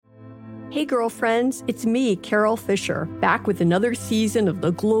Hey girlfriends, it's me, Carol Fisher, back with another season of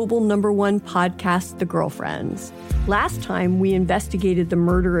the global #1 podcast, The Girlfriends. Last time, we investigated the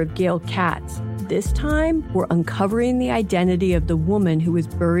murder of Gail Katz. This time, we're uncovering the identity of the woman who was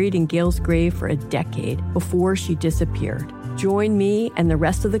buried in Gail's grave for a decade before she disappeared. Join me and the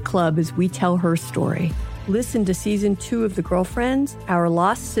rest of the club as we tell her story. Listen to Season 2 of The Girlfriends, Our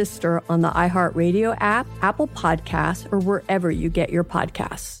Lost Sister on the iHeartRadio app, Apple Podcasts, or wherever you get your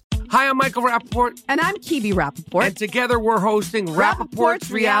podcasts. Hi, I'm Michael Rappaport. And I'm Kibi Rappaport. And together we're hosting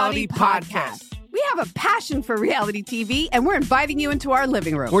Rappaport's Reality Podcast. We have a passion for reality TV, and we're inviting you into our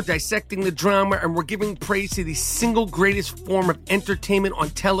living room. We're dissecting the drama, and we're giving praise to the single greatest form of entertainment on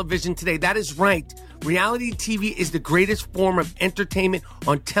television today. That is right. Reality TV is the greatest form of entertainment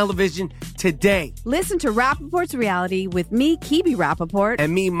on television today. Listen to Rappaport's Reality with me, Kibi Rappaport.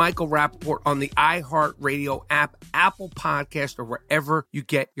 And me, Michael Rappaport, on the iHeartRadio app, Apple Podcast, or wherever you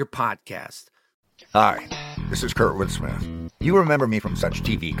get your podcast. Hi, this is Kurtwood Smith. You remember me from such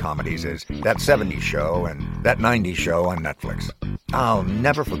TV comedies as That 70s Show and That 90s Show on Netflix. I'll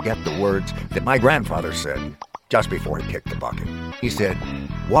never forget the words that my grandfather said just before he kicked the bucket. He said,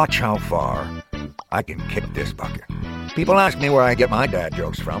 "Watch how far I can kick this bucket." People ask me where I get my dad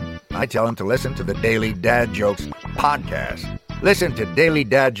jokes from. I tell them to listen to the Daily Dad Jokes podcast. Listen to Daily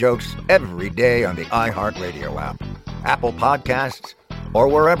Dad Jokes every day on the iHeartRadio app, Apple Podcasts, or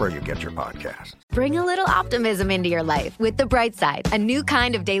wherever you get your podcasts. Bring a little optimism into your life with The Bright Side, a new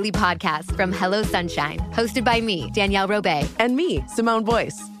kind of daily podcast from Hello Sunshine, hosted by me, Danielle Robay. And me, Simone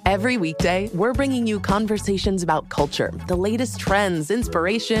Boyce. Every weekday, we're bringing you conversations about culture, the latest trends,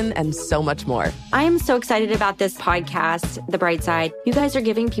 inspiration, and so much more. I am so excited about this podcast, The Bright Side. You guys are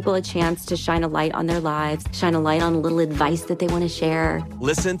giving people a chance to shine a light on their lives, shine a light on a little advice that they want to share.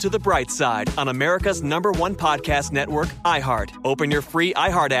 Listen to The Bright Side on America's #1 podcast network, iHeart. Open your free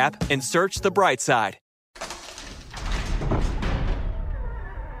iHeart app and search The Bright Side.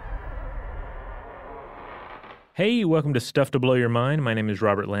 Hey, welcome to Stuff to Blow Your Mind. My name is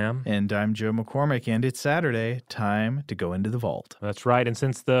Robert Lamb. And I'm Joe McCormick, and it's Saturday. Time to go into the vault. That's right. And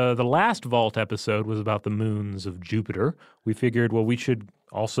since the last Vault episode was about the moons of Jupiter, we figured, well, we should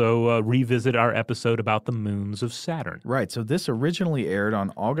also revisit our episode about the moons of Saturn. Right. So this originally aired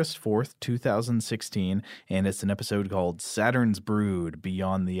on August 4th, 2016, and it's an episode called Saturn's Brood,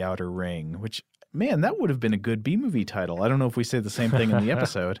 Beyond the Outer Ring, which, man, that would have been a good B-movie title. I don't know if we say the same thing in the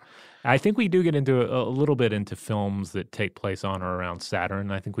episode. I think we do get into a little bit into films that take place on or around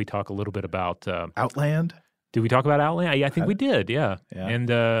Saturn. I think we talk a little bit about Outland. Did we talk about Outland? Yeah, I think we did. Yeah. And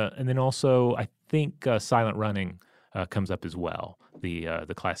then also I think Silent Running comes up as well.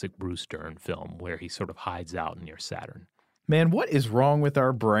 The classic Bruce Dern film where he sort of hides out near Saturn. Man, what is wrong with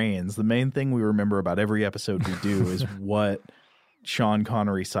our brains? The main thing we remember about every episode we do is what Sean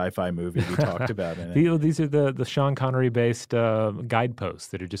Connery sci-fi movie we talked about in it. These are the Sean Connery-based guideposts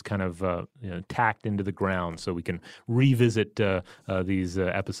that are just kind of tacked into the ground so we can revisit these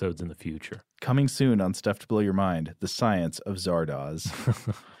episodes in the future. Coming soon on Stuff to Blow Your Mind, The Science of Zardoz.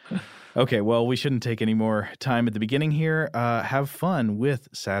 Okay, well, we shouldn't take any more time at the beginning here. Have fun with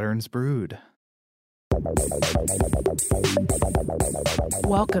Saturn's Brood.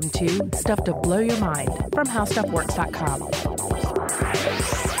 Welcome to Stuff to Blow Your Mind from HowStuffWorks.com.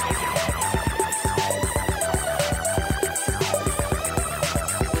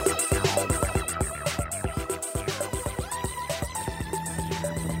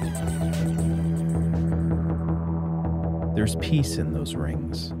 There's peace in those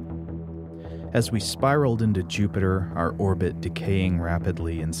rings. As we spiraled into Jupiter, our orbit decaying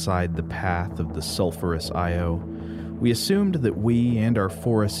rapidly inside the path of the sulfurous Io, we assumed that we and our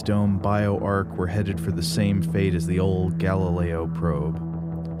Forest Dome bioarc were headed for the same fate as the old Galileo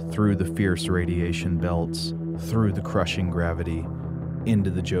probe, through the fierce radiation belts, through the crushing gravity, into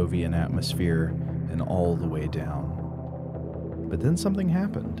the Jovian atmosphere, and all the way down. But then something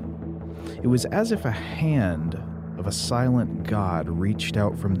happened. It was as if a hand of a silent god reached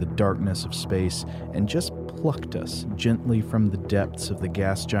out from the darkness of space and just plucked us gently from the depths of the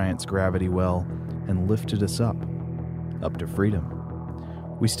gas giant's gravity well and lifted us up to freedom.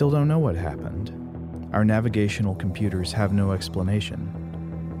 We still don't know what happened. Our navigational computers have no explanation.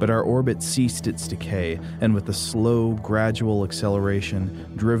 But our orbit ceased its decay, and with a slow, gradual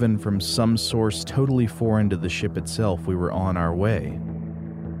acceleration, driven from some source totally foreign to the ship itself, we were on our way.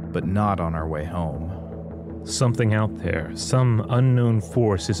 But not on our way home. Something out there, some unknown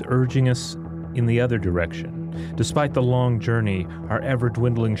force is urging us in the other direction. Saturn, despite the long journey, our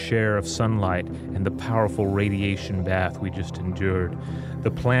ever-dwindling share of sunlight, and the powerful radiation bath we just endured.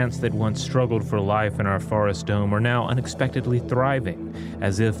 The plants that once struggled for life in our forest dome are now unexpectedly thriving,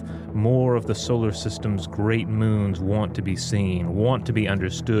 as if more of the solar system's great moons want to be seen, want to be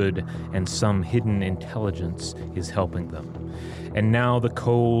understood, and some hidden intelligence is helping them. And now the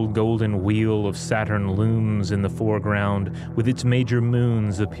cold, golden wheel of Saturn looms in the foreground, with its major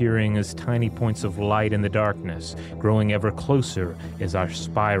moons appearing as tiny points of light in the darkness, growing ever closer as our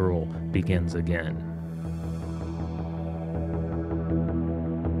spiral begins again.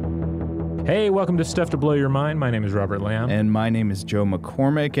 Hey, welcome to Stuff to Blow Your Mind. My name is Robert Lamb. And my name is Joe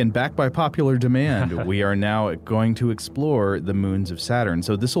McCormick, and back by popular demand, we are now going to explore the moons of Saturn.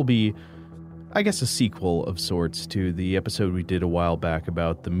 So this will be, I guess, a sequel of sorts to the episode we did a while back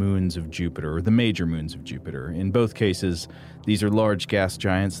about the moons of Jupiter, or the major moons of Jupiter. In both cases, these are large gas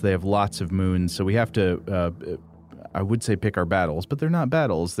giants. They have lots of moons, so we have to, I would say, pick our battles, but they're not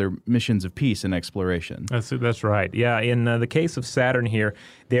battles. They're missions of peace and exploration. That's right. Yeah, in the case of Saturn here,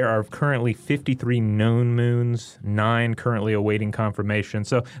 there are currently 53 known moons, 9 currently awaiting confirmation.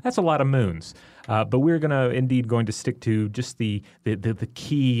 So that's a lot of moons. But we're going to stick to just the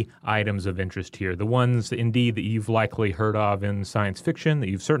key items of interest here, the ones indeed that you've likely heard of in science fiction, that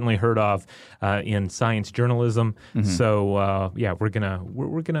you've certainly heard of in science journalism. Mm-hmm. So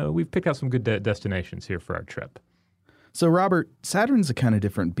we've picked out some good destinations here for our trip. So Robert, Saturn's a kind of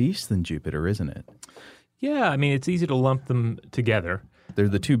different beast than Jupiter, isn't it? Yeah, I mean, it's easy to lump them together. They're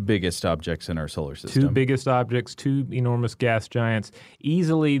the two biggest objects in our solar system. Two biggest objects, two enormous gas giants,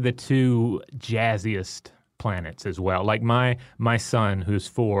 easily the two jazziest planets as well. Like my son, who's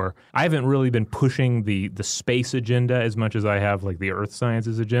 4, I haven't really been pushing the space agenda as much as I have like the Earth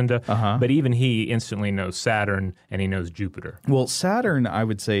sciences agenda, but even he instantly knows Saturn and he knows Jupiter. Well, Saturn, I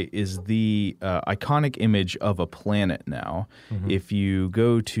would say, is the iconic image of a planet now. Mm-hmm. If you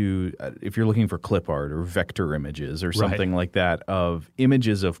go to, if you're looking for clip art or vector images or something like that of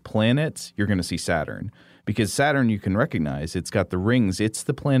images of planets, you're going to see Saturn. Because Saturn, you can recognize, it's got the rings. It's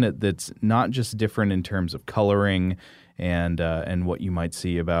the planet that's not just different in terms of coloring and what you might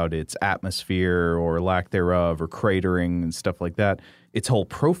see about its atmosphere or lack thereof or cratering and stuff like that. Its whole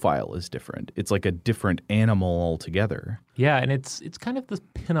profile is different. It's like a different animal altogether. Yeah, and it's kind of the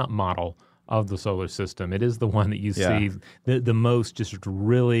pinup model of the solar system. It is the one that you see the most just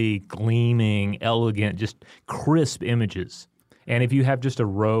really gleaming, elegant, just crisp images. And if you have just a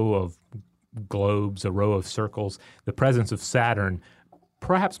row of globes, a row of circles, the presence of Saturn,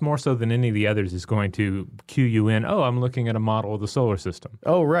 perhaps more so than any of the others, is going to cue you in, oh, I'm looking at a model of the solar system.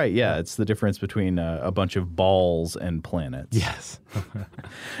 Oh, right, yeah. It's the difference between a bunch of balls and planets. Yes.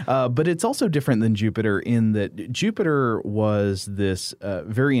 But it's also different than Jupiter in that Jupiter was this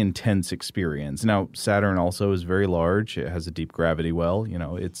very intense experience. Now, Saturn also is very large. It has a deep gravity well. You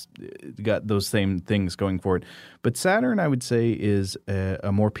know, it's got those same things going for it. But Saturn, I would say, is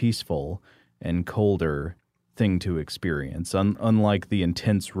a more peaceful and colder thing to experience, unlike the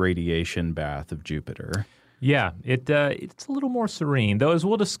intense radiation bath of Jupiter. Yeah, it's a little more serene, though, as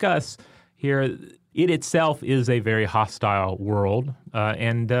we'll discuss here. It itself is a very hostile world,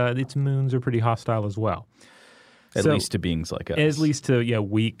 and its moons are pretty hostile as well. At least to beings like us. At least to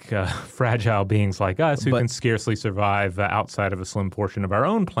weak, fragile beings like us who can scarcely survive outside of a slim portion of our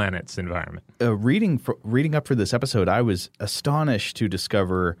own planet's environment. Reading up for this episode, I was astonished to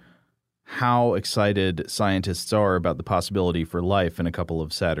discover how excited scientists are about the possibility for life in a couple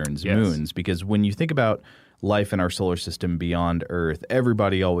of Saturn's moons. Because when you think about life in our solar system beyond Earth,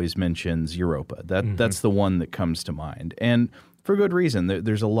 everybody always mentions Europa. That's the one that comes to mind. And for good reason.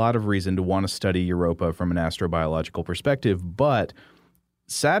 There's a lot of reason to want to study Europa from an astrobiological perspective, but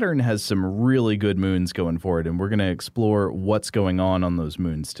Saturn has some really good moons going for it, and we're going to explore what's going on those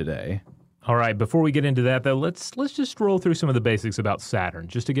moons today. All right, before we get into that, though, let's just roll through some of the basics about Saturn,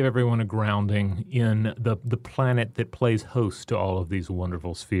 just to give everyone a grounding in the planet that plays host to all of these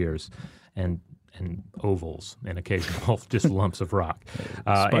wonderful spheres and ovals and occasional just lumps of rock.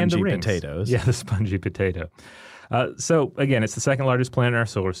 Spongy and the rings. Potatoes. Yeah, the spongy potato. So, again, it's the second largest planet in our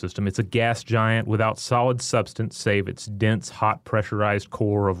solar system. It's a gas giant without solid substance save its dense, hot, pressurized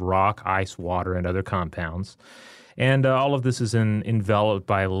core of rock, ice, water, and other compounds. And all of this is enveloped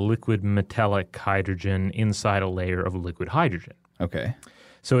by liquid metallic hydrogen inside a layer of liquid hydrogen. Okay.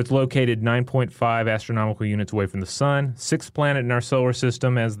 So it's located 9.5 astronomical units away from the sun, 6th planet in our solar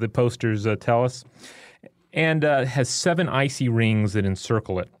system, as the posters tell us, and has 7 icy rings that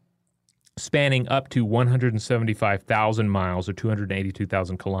encircle it. spanning up to 175,000 miles or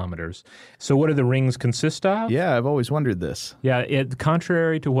 282,000 kilometers. So what do the rings consist of? Yeah, I've always wondered this. Yeah,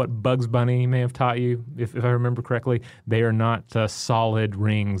 contrary to what Bugs Bunny may have taught you, if I remember correctly, they are not solid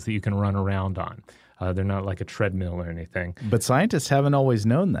rings that you can run around on. They're not like a treadmill or anything. But scientists haven't always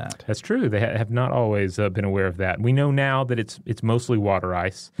known that. That's true. They have not always been aware of that. We know now that it's mostly water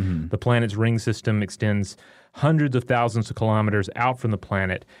ice. Mm-hmm. The planet's ring system extends hundreds of thousands of kilometers out from the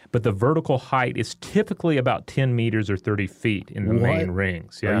planet, but the vertical height is typically about 10 meters or 30 feet in the main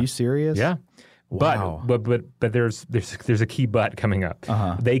rings. Yeah. Are you serious? Yeah. Wow. But there's a key but coming up.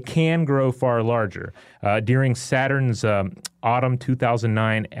 Uh-huh. They can grow far larger. During Saturn's autumn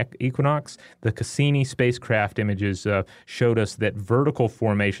 2009 equinox, the Cassini spacecraft images showed us that vertical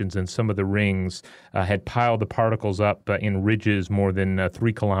formations in some of the rings had piled the particles up in ridges more than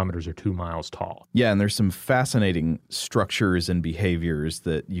 3 kilometers or 2 miles tall. Yeah, and there's some fascinating structures and behaviors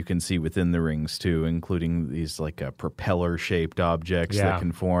that you can see within the rings too, including these like propeller-shaped objects that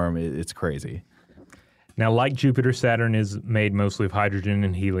can form. It's crazy. Now, like Jupiter, Saturn is made mostly of hydrogen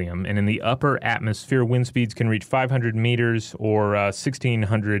and helium, and in the upper atmosphere, wind speeds can reach 500 meters or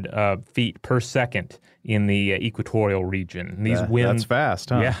 1,600 feet per second in the equatorial region. These winds, that's fast,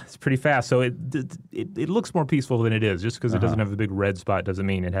 huh? Yeah, it's pretty fast. So it looks more peaceful than it is. Just because it doesn't have a big red spot doesn't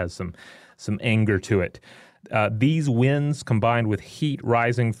mean it has some anger to it. These winds, combined with heat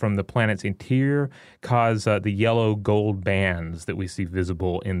rising from the planet's interior, cause the yellow-gold bands that we see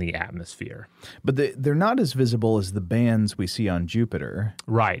visible in the atmosphere. But they're not as visible as the bands we see on Jupiter.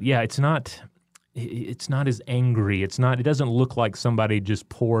 Right. Yeah, it's not as angry. It doesn't look like somebody just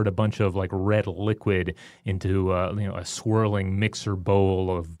poured a bunch of like red liquid into a swirling mixer bowl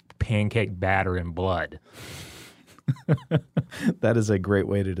of pancake batter and blood. That is a great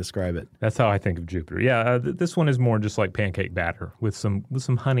way to describe it. That's how I think of Jupiter. Yeah, this one is more just like pancake batter with some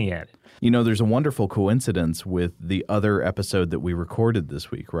honey added. You know, there's a wonderful coincidence with the other episode that we recorded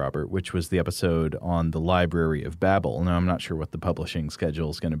this week, Robert, which was the episode on the Library of Babel. Now, I'm not sure what the publishing schedule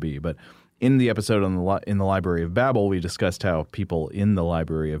is going to be, but in the episode in the Library of Babel, we discussed how people in the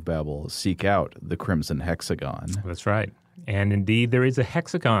Library of Babel seek out the Crimson Hexagon. That's right. And indeed, there is a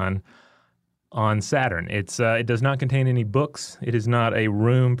hexagon on Saturn. It does not contain any books. It is not a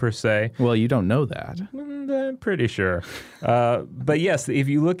room per se. Well, you don't know that. I'm pretty sure. But yes, if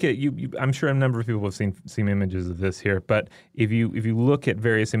you look at I'm sure a number of people have seen images of this here. But if you look at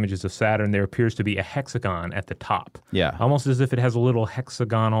various images of Saturn, there appears to be a hexagon at the top. Yeah, almost as if it has a little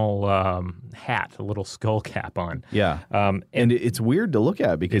hexagonal hat, a little skull cap on. Yeah, and it's weird to look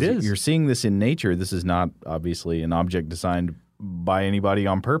at because you're seeing this in nature. This is not obviously an object designed by anybody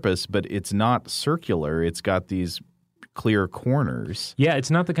on purpose, but it's not circular. It's got these clear corners. Yeah,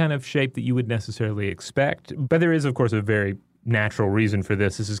 it's not the kind of shape that you would necessarily expect, but there is, of course, a very natural reason for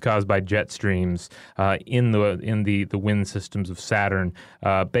this. This is caused by jet streams in the wind systems of Saturn.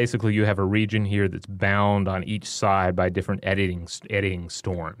 Basically, you have a region here that's bound on each side by different eddying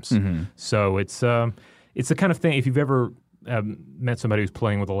storms. Mm-hmm. So it's the kind of thing, if you've ever met somebody who's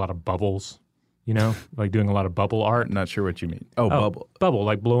playing with a lot of bubbles, you know, like doing a lot of bubble art. Not sure what you mean. Oh, bubble,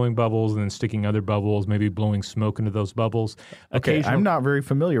 like blowing bubbles and then sticking other bubbles, maybe blowing smoke into those bubbles. Okay, I'm not very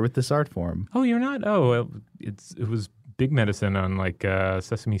familiar with this art form. Oh, you're not? Oh, well, it was big medicine on like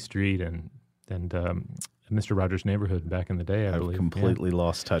Sesame Street and Mr. Rogers' Neighborhood back in the day, I believe. I've completely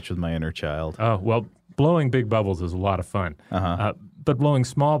lost touch with my inner child. Oh, well, blowing big bubbles is a lot of fun. Uh-huh. But blowing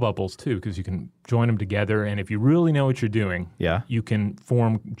small bubbles, too, because you can join them together. And if you really know what you're doing, you can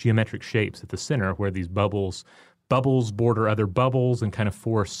form geometric shapes at the center where these bubbles border other bubbles and kind of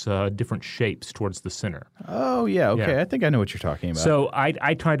force different shapes towards the center. Oh, yeah. Okay. Yeah. I think I know what you're talking about. So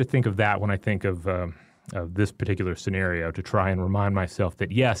I try to think of that when I think of this particular scenario to try and remind myself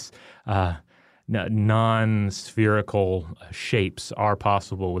that, yes, non-spherical shapes are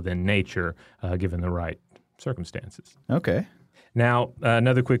possible within nature given the right circumstances. Okay. Now,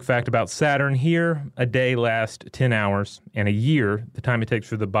 another quick fact about Saturn here, a day lasts 10 hours, and a year, the time it takes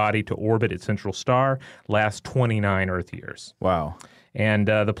for the body to orbit its central star, lasts 29 Earth years. Wow. And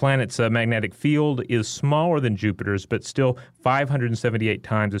the planet's magnetic field is smaller than Jupiter's, but still 578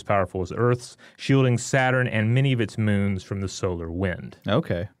 times as powerful as Earth's, shielding Saturn and many of its moons from the solar wind.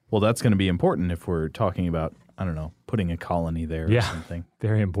 Okay. Well, that's going to be important if we're talking about, I don't know, putting a colony there or something.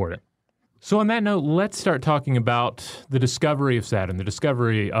 Very important. So on that note, let's start talking about the discovery of Saturn, the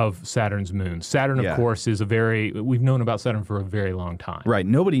discovery of Saturn's moon. Saturn, of course, we've known about Saturn for a very long time. Right.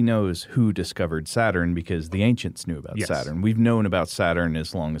 Nobody knows who discovered Saturn because the ancients knew about Saturn. We've known about Saturn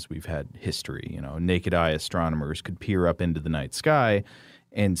as long as we've had history. You know, naked eye astronomers could peer up into the night sky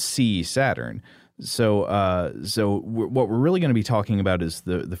and see Saturn. So what we're really going to be talking about is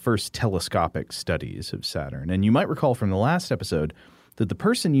the first telescopic studies of Saturn. And you might recall from the last episode that the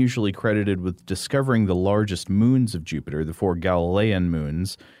person usually credited with discovering the largest moons of Jupiter, the 4 Galilean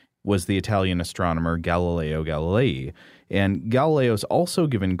moons, was the Italian astronomer Galileo Galilei. And Galileo's also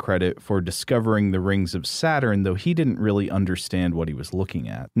given credit for discovering the rings of Saturn, though he didn't really understand what he was looking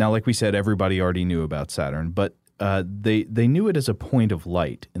at. Now, like we said, everybody already knew about Saturn, but they knew it as a point of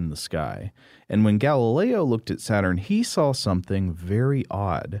light in the sky. And when Galileo looked at Saturn, he saw something very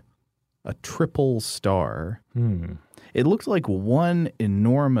odd, a triple star. It looked like one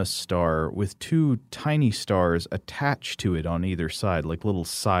enormous star with 2 tiny stars attached to it on either side, like little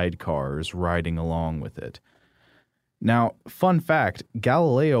sidecars riding along with it. Now, fun fact,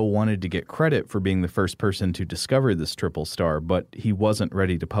 Galileo wanted to get credit for being the first person to discover this triple star, but he wasn't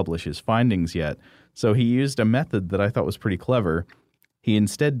ready to publish his findings yet, so he used a method that I thought was pretty clever. He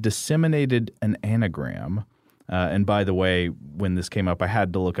instead disseminated an anagram. And by the way, when this came up, I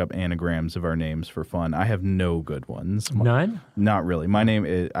had to look up anagrams of our names for fun. I have no good ones. None? Not really. My name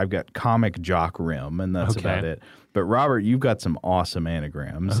is, I've got Comic Jock Rim, and that's about it. But Robert, you've got some awesome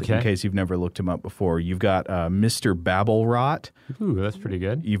anagrams. In case you've never looked them up before. You've got Mr. Babelrot. Ooh, that's pretty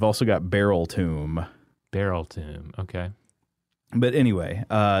good. You've also got Barrel Tomb. Barrel Tomb, okay. But anyway,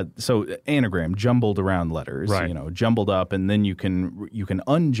 so anagram, jumbled around letters, right. Jumbled up, and then you can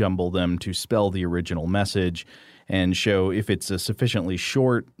unjumble them to spell the original message and show if it's a sufficiently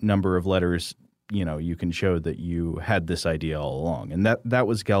short number of letters, you can show that you had this idea all along. And that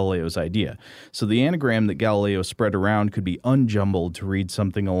was Galileo's idea. So the anagram that Galileo spread around could be unjumbled to read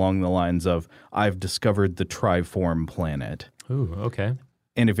something along the lines of, I've discovered the triform planet. Ooh, okay.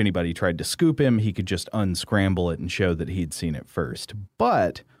 And if anybody tried to scoop him, he could just unscramble it and show that he'd seen it first.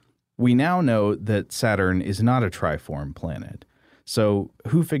 But we now know that Saturn is not a triform planet. So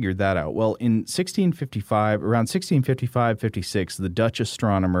who figured that out? Well, in 1655-56, the Dutch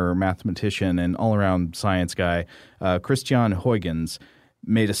astronomer, mathematician, and all-around science guy, Christian Huygens,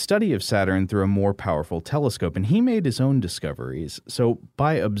 made a study of Saturn through a more powerful telescope, and he made his own discoveries. So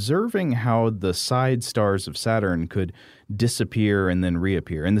by observing how the side stars of Saturn could disappear and then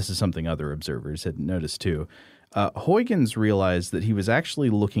reappear, and this is something other observers had noticed too, Huygens realized that he was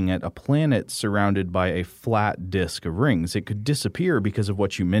actually looking at a planet surrounded by a flat disk of rings. It could disappear because of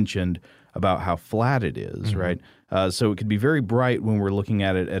what you mentioned about how flat it is, right? So it could be very bright when we're looking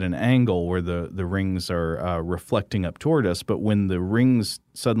at it at an angle where the rings are reflecting up toward us, but when the rings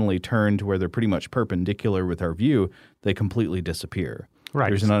suddenly turn to where they're pretty much perpendicular with our view, they completely disappear. Right.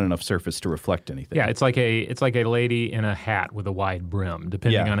 There's not enough surface to reflect anything. Yeah, it's like a lady in a hat with a wide brim.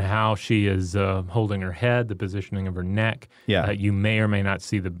 Depending on how she is holding her head, the positioning of her neck, you may or may not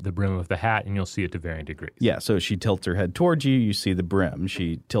see the brim of the hat, and you'll see it to varying degrees. Yeah, so she tilts her head towards you, you see the brim.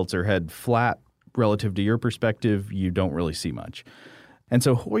 She tilts her head flat relative to your perspective, you don't really see much. And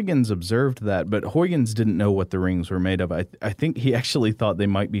so Huygens observed that, but Huygens didn't know what the rings were made of. I think he actually thought they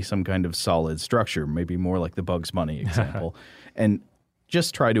might be some kind of solid structure, maybe more like the Bugs Bunny example. And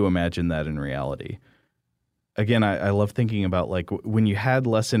just try to imagine that in reality. Again, I love thinking about like when you had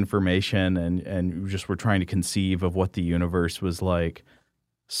less information and just were trying to conceive of what the universe was like,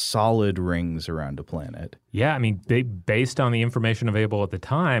 solid rings around a planet. Yeah, I mean, based on the information available at the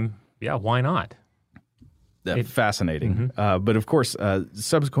time, yeah, why not? Fascinating. But of course,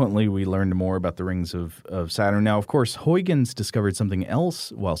 subsequently we learned more about the rings of Saturn. Now, of course, Huygens discovered something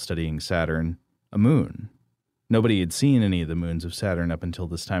else while studying Saturn, a moon. Nobody had seen any of the moons of Saturn up until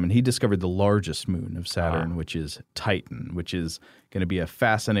this time, and he discovered the largest moon of Saturn, which is Titan, which is going to be a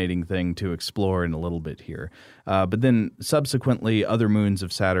fascinating thing to explore in a little bit here. But then subsequently, other moons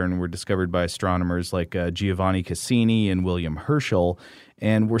of Saturn were discovered by astronomers like Giovanni Cassini and William Herschel,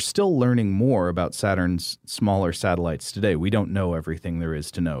 and we're still learning more about Saturn's smaller satellites today. We don't know everything there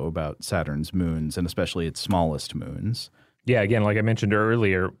is to know about Saturn's moons, and especially its smallest moons. Yeah, again, like I mentioned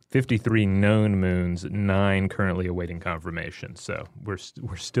earlier, 53 known moons, 9 currently awaiting confirmation. So we're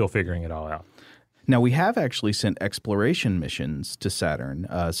still figuring it all out. Now, we have actually sent exploration missions to Saturn.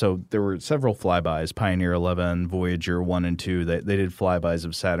 So there were several flybys, Pioneer 11, Voyager 1 and 2. They did flybys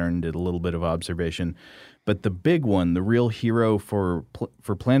of Saturn, did a little bit of observation. But the big one, the real hero for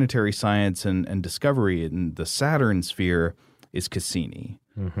planetary science and discovery in the Saturn sphere is Cassini.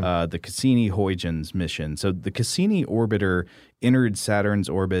 The Cassini-Huygens mission. So the Cassini orbiter entered Saturn's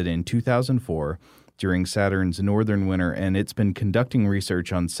orbit in 2004 during Saturn's northern winter, and it's been conducting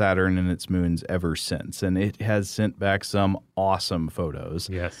research on Saturn and its moons ever since. And it has sent back some awesome photos.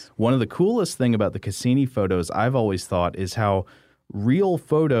 Yes. One of the coolest thing about the Cassini photos I've always thought is how real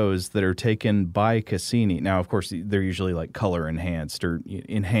photos that are taken by Cassini. Now, of course, they're usually like color enhanced or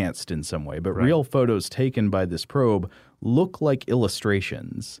enhanced in some way, but real photos taken by this probe look like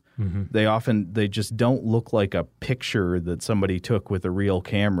illustrations. They just don't look like a picture that somebody took with a real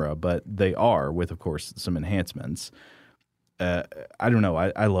camera, but they are with, of course, some enhancements. I don't know.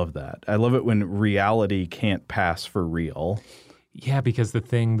 I love that. I love it when reality can't pass for real. Yeah, because the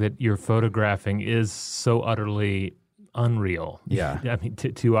thing that you're photographing is so utterly unreal. Yeah. I mean,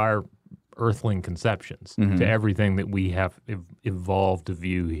 to our earthling conceptions, to everything that we have evolved to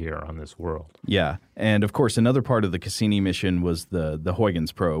view here on this world. Yeah. And of course, another part of the Cassini mission was the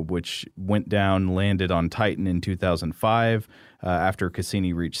Huygens probe, which went down, landed on Titan in 2005 after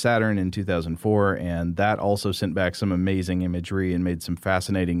Cassini reached Saturn in 2004. And that also sent back some amazing imagery and made some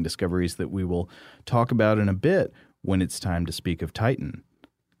fascinating discoveries that we will talk about in a bit when it's time to speak of Titan.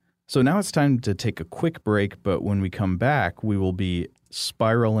 So now it's time to take a quick break, but when we come back, we will be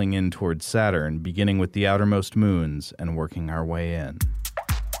spiraling in towards Saturn, beginning with the outermost moons and working our way in.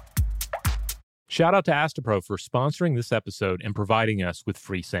 Shout out to Astepro for sponsoring this episode and providing us with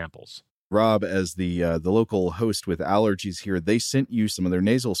free samples. Rob, as the local host with allergies here, they sent you some of their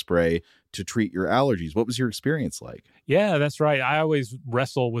nasal spray to treat your allergies. What was your experience like? Yeah, that's right. I always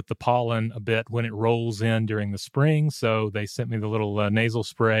wrestle with the pollen a bit when it rolls in during the spring, so they sent me the little nasal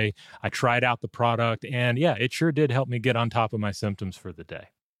spray. I tried out the product, and yeah, it sure did help me get on top of my symptoms for the day.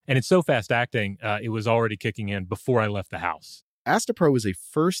 And it's so fast-acting, it was already kicking in before I left the house. Astepro is a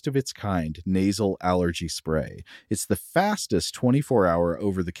first-of-its-kind nasal allergy spray. It's the fastest 24-hour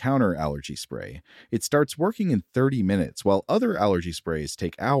over-the-counter allergy spray. It starts working in 30 minutes, while other allergy sprays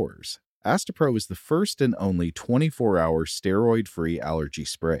take hours. Astepro is the first and only 24-hour steroid-free allergy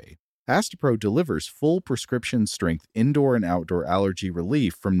spray. Astepro delivers full prescription-strength indoor and outdoor allergy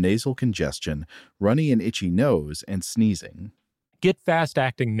relief from nasal congestion, runny and itchy nose, and sneezing. Get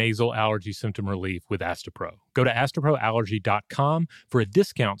fast-acting nasal allergy symptom relief with Astepro. Go to asteproallergy.com for a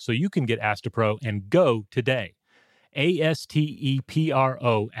discount so you can get Astepro and go today.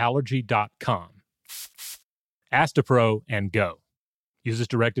 ASTEPRO allergy.com. Astepro and go. Use as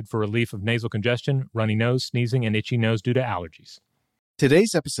directed for relief of nasal congestion, runny nose, sneezing, and itchy nose due to allergies.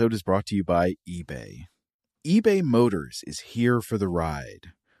 Today's episode is brought to you by eBay. eBay Motors is here for the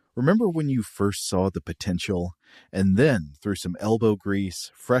ride. Remember when you first saw the potential? And then, through some elbow grease,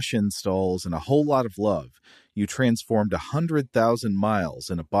 fresh installs, and a whole lot of love, you transformed 100,000 miles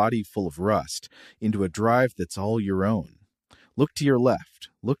and a body full of rust into a drive that's all your own. Look to your left.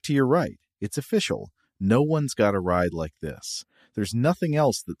 Look to your right. It's official. No one's got a ride like this. There's nothing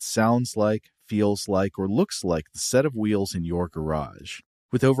else that sounds like, feels like, or looks like the set of wheels in your garage.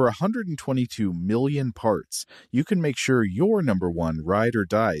 With over 122 million parts, you can make sure your number one ride or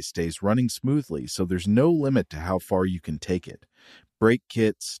die stays running smoothly so there's no limit to how far you can take it. Brake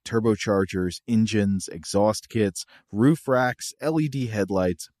kits, turbochargers, engines, exhaust kits, roof racks, LED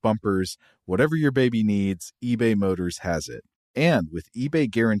headlights, bumpers, whatever your baby needs, eBay Motors has it. And with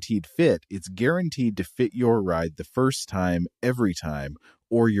eBay Guaranteed Fit, it's guaranteed to fit your ride the first time, every time,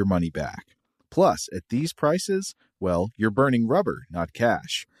 or your money back. Plus, at these prices, well, you're burning rubber, not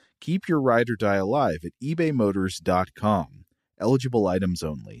cash. Keep your ride or die alive at ebaymotors.com. Eligible items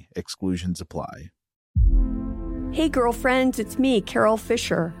only. Exclusions apply. Hey, girlfriends, it's me, Carol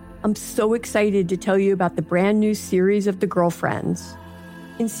Fisher. I'm so excited to tell you about the brand new series of The Girlfriends.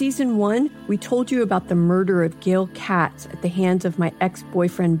 In Season 1, we told you about the murder of Gail Katz at the hands of my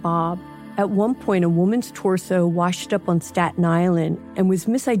ex-boyfriend, Bob. At one point, a woman's torso washed up on Staten Island and was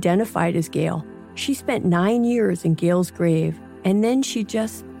misidentified as Gail. She spent 9 years in Gail's grave, and then she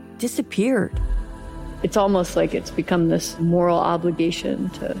just disappeared. It's almost like it's become this moral obligation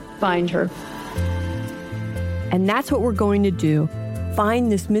to find her. And that's what we're going to do. Find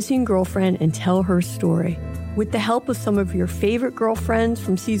this missing girlfriend and tell her story. With the help of some of your favorite girlfriends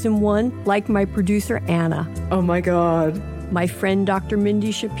from Season 1, like my producer, Anna. Oh my God. My friend, Dr.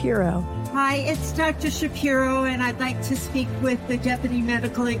 Mindy Shapiro. Hi, it's Dr. Shapiro, and I'd like to speak with the Deputy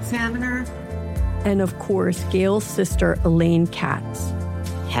Medical Examiner. And of course, Gail's sister, Elaine Katz.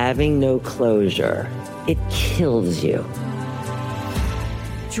 Having no closure, it kills you.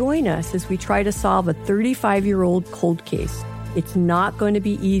 Join us as we try to solve a 35-year-old cold case. It's not going to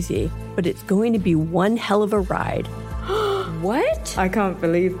be easy, but it's going to be one hell of a ride. What? I can't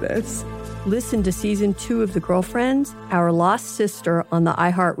believe this. Listen to Season 2 of The Girlfriends, Our Lost Sister on the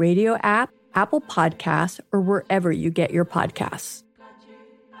iHeartRadio app, Apple Podcasts, or wherever you get your podcasts.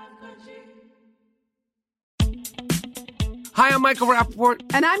 Hi, I'm Michael Rappaport.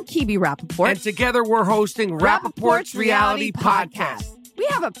 And I'm Kibi Rappaport. And together we're hosting Rappaport's Reality Podcast. We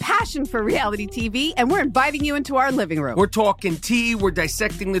have a passion for reality TV, and we're inviting you into our living room. We're talking tea, we're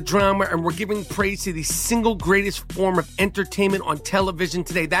dissecting the drama, and we're giving praise to the single greatest form of entertainment on television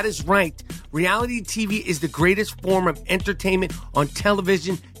today. That is right. Reality TV is the greatest form of entertainment on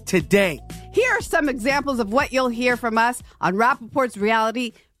television today. Here are some examples of what you'll hear from us on Rappaport's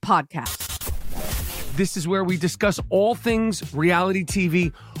Reality Podcast. This is where we discuss all things reality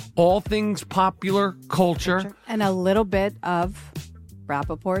TV, all things popular culture. And a little bit of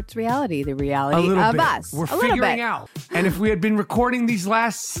Rappaport's reality, the reality of us. We're figuring out. And if we had been recording these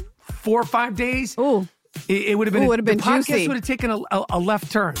last 4 or 5 days, it would have been, the podcast juicy. would have taken a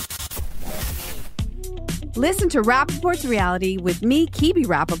left turn. Listen to Rappaport's Reality with me, Kibi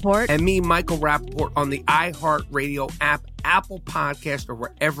Rappaport. And me, Michael Rappaport, on the iHeartRadio app, Apple Podcast, or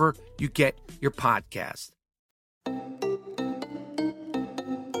wherever you get your podcast.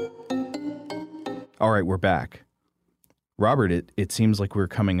 All right, we're back. Robert, it seems like we're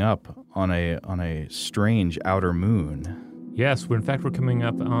coming up on a strange outer moon. Yes, in fact, we're coming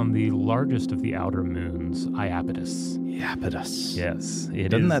up on the largest of the outer moons, Iapetus. Iapetus. Yes.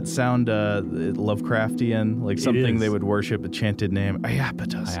 Doesn't that sound Lovecraftian? Like something they would worship, a chanted name?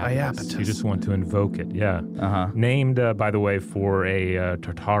 Iapetus. Iapetus. You just want to invoke it, yeah. Named, by the way, for a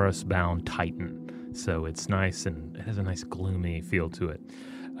Tartarus-bound titan. So it's nice, and it has a nice gloomy feel to it.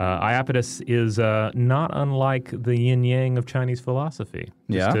 Iapetus is not unlike the yin-yang of Chinese philosophy.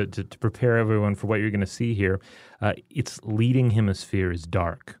 Just to prepare everyone for what you're going to see here, its leading hemisphere is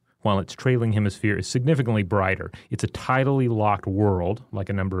dark, while its trailing hemisphere is significantly brighter. It's a tidally locked world, like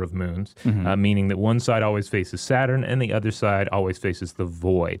a number of moons, meaning that one side always faces Saturn and the other side always faces the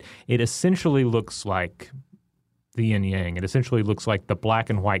void. It essentially looks like the yin-yang. It essentially looks like the black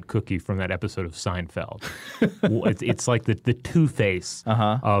and white cookie from that episode of Seinfeld. It's like the two-face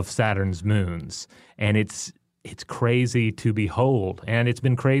of Saturn's moons. And it's crazy to behold. And it's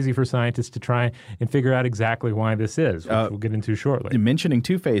been crazy for scientists to try and figure out exactly why this is, which we'll get into shortly. Mentioning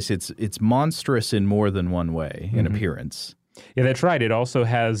two-face, it's monstrous in more than one way in appearance. Yeah, that's right. It also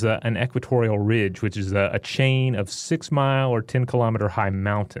has an equatorial ridge, which is a chain of 6-mile or 10-kilometer high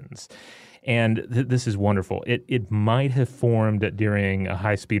mountains. And this is wonderful. It might have formed during a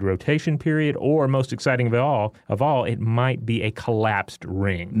high-speed rotation period, or most exciting of all, it might be a collapsed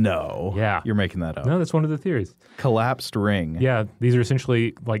ring. No. Yeah. You're making that up. No, that's one of the theories. Collapsed ring. Yeah, these are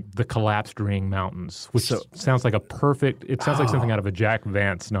essentially like the collapsed ring mountains, which sounds like it sounds like something out of a Jack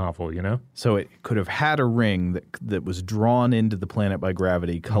Vance novel, you know? So it could have had a ring that was drawn into the planet by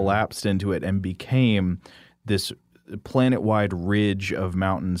gravity, collapsed into it, and became this planet-wide ridge of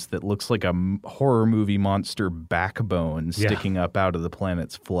mountains that looks like a horror movie monster backbone sticking up out of the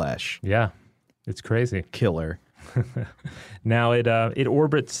planet's flesh. Yeah, it's crazy. Killer. Now it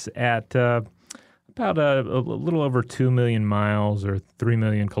orbits at about a little over 2 million miles or 3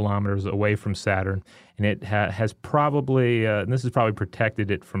 million kilometers away from Saturn, and it has probably, and this has probably protected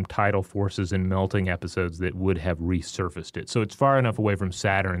it from tidal forces and melting episodes that would have resurfaced it. So it's far enough away from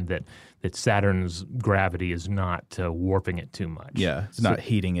Saturn that Saturn's gravity is not warping it too much. Yeah, it's not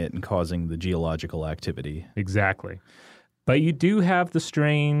heating it and causing the geological activity. Exactly. But you do have the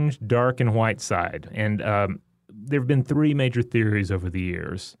strange dark and white side, and there have been 3 major theories over the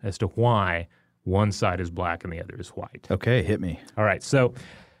years as to why one side is black and the other is white. Okay, hit me. All right, so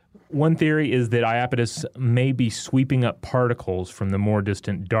one theory is that Iapetus may be sweeping up particles from the more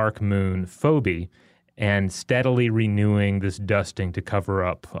distant dark moon Phobos and steadily renewing this dusting to cover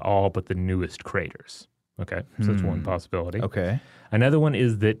up all but the newest craters. Okay, so that's one possibility. Okay. Another one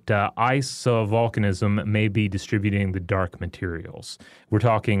is that ice volcanism may be distributing the dark materials. We're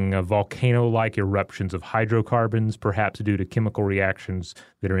talking volcano-like eruptions of hydrocarbons, perhaps due to chemical reactions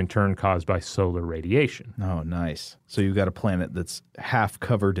that are in turn caused by solar radiation. Oh, nice. So you've got a planet that's half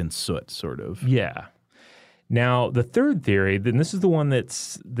covered in soot, sort of. Yeah. Now, the third theory, and this is the one that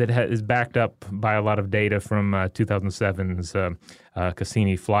is backed up by a lot of data from 2007's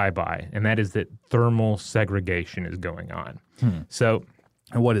Cassini flyby, and that is that thermal segregation is going on. So,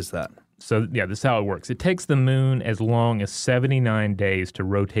 and what is that? So, yeah, this is how it works. It takes the moon as long as 79 days to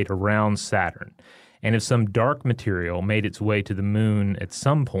rotate around Saturn. And if some dark material made its way to the moon at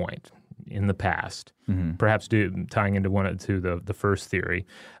some point in the past, perhaps tying into the first theory,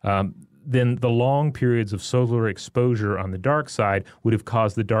 then the long periods of solar exposure on the dark side would have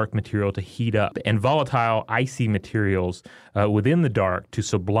caused the dark material to heat up and volatile, icy materials within the dark to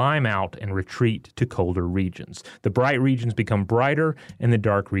sublime out and retreat to colder regions. The bright regions become brighter and the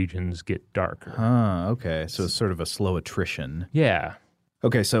dark regions get darker. Ah, okay. So it's sort of a slow attrition. Yeah.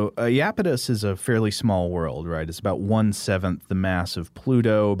 Okay, so Iapetus is a fairly small world, right? It's about 1/7 the mass of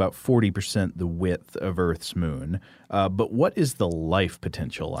Pluto, about 40% the width of Earth's moon. But what is the life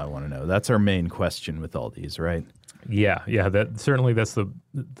potential, I want to know? That's our main question with all these, right? Yeah. That's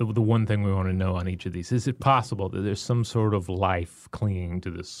the one thing we want to know on each of these. Is it possible that there's some sort of life clinging to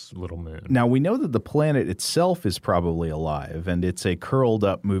this little moon? Now, we know that the planet itself is probably alive, and it's a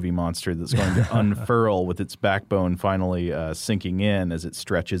curled-up movie monster that's going to unfurl with its backbone finally sinking in as it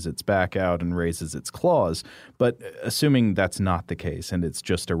stretches its back out and raises its claws. But assuming that's not the case and it's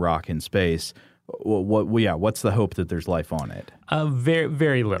just a rock in space, what's the hope that there's life on it? Very,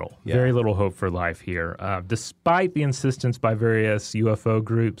 very little. Yeah. Very little hope for life here. Despite the insistence by various UFO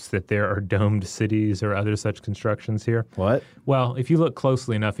groups that there are domed cities or other such constructions here. What? Well, if you look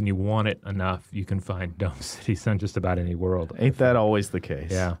closely enough and you want it enough, you can find domed cities on just about any world. Ain't that always the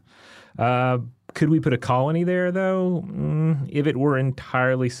case? Yeah. Could we put a colony there, though? If it were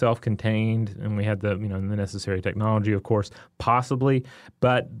entirely self-contained and we had the necessary technology, of course, possibly.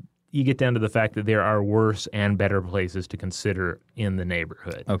 But you get down to the fact that there are worse and better places to consider in the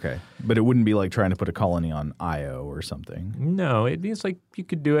neighborhood. Okay. But it wouldn't be like trying to put a colony on Io or something. No. It's like you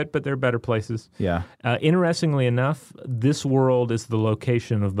could do it, but there are better places. Yeah. Interestingly enough, this world is the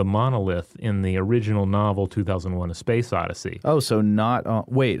location of the monolith in the original novel 2001: A Space Odyssey. Oh, so not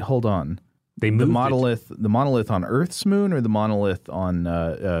wait, hold on. They moved the monolith on Earth's moon, or the monolith on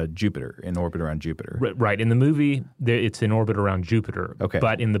Jupiter, in orbit around Jupiter? Right. In the movie, it's in orbit around Jupiter. Okay.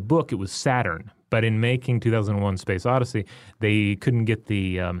 But in the book, it was Saturn. But in making 2001: Space Odyssey, they couldn't get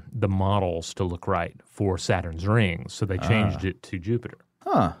the models to look right for Saturn's rings, so they changed it to Jupiter.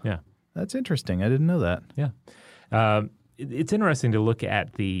 Huh. Yeah. That's interesting. I didn't know that. Yeah. It's interesting to look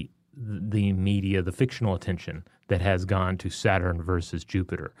at the media, the fictional attention that has gone to Saturn versus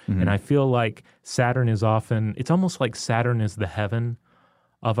Jupiter. Mm-hmm. And I feel like Saturn is often – it's almost like Saturn is the heaven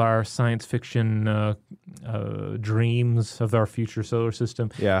of our science fiction dreams of our future solar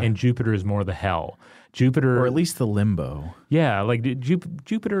system. Yeah. And Jupiter is more the hell. Jupiter – or at least the limbo. Yeah, like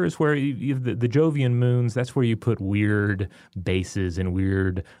Jupiter is where you have the Jovian moons. That's where you put weird bases and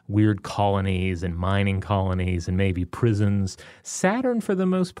weird colonies and mining colonies and maybe prisons. Saturn, for the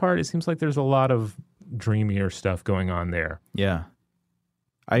most part, it seems like there's a lot of dreamier stuff going on there. Yeah.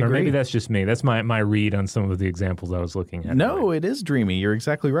 I agree. Or maybe that's just me. That's my read on some of the examples I was looking at. No, it is dreamy. You're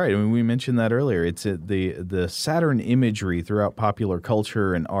exactly right. I mean, we mentioned that earlier. It's the Saturn imagery throughout popular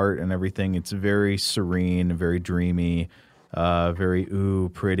culture and art and everything. It's very serene, very dreamy, very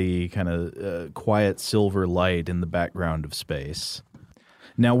pretty, kind of quiet silver light in the background of space.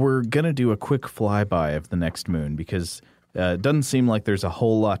 Now, we're going to do a quick flyby of the next moon because it doesn't seem like there's a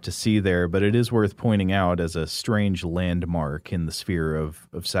whole lot to see there, but it is worth pointing out as a strange landmark in the sphere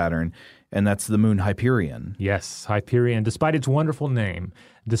of Saturn, and that's the moon Hyperion. Yes, Hyperion, despite its wonderful name,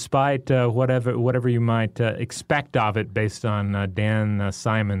 despite whatever you might expect of it based on Dan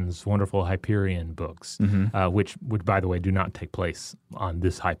Simon's wonderful Hyperion books, which, by the way, do not take place on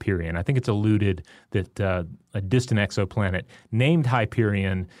this Hyperion. I think it's alluded that a distant exoplanet named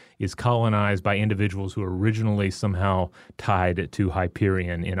Hyperion is colonized by individuals who are originally somehow tied to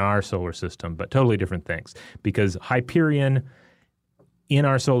Hyperion in our solar system, but totally different things. Because Hyperion in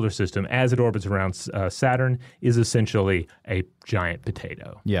our solar system, as it orbits around Saturn, is essentially a giant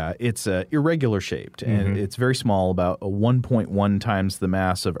potato. Yeah, it's irregular shaped, and it's very small, about 1.1 times the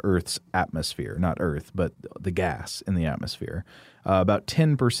mass of Earth's atmosphere. Not Earth, but the gas in the atmosphere. About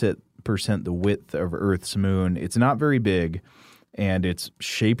 10% the width of Earth's moon. It's not very big, and it's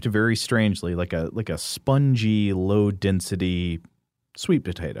shaped very strangely, like a spongy, low-density sweet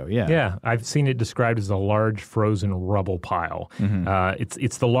potato, yeah. Yeah, I've seen it described as a large frozen rubble pile.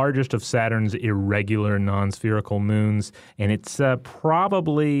 It's the largest of Saturn's irregular non-spherical moons, and it's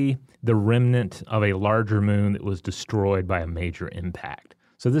probably the remnant of a larger moon that was destroyed by a major impact.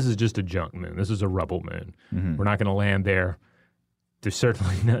 So this is just a junk moon. This is a rubble moon. We're not going to land there. There's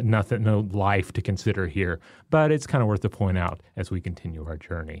certainly no life to consider here, but it's kind of worth to point out as we continue our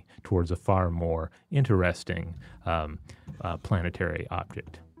journey towards a far more interesting planetary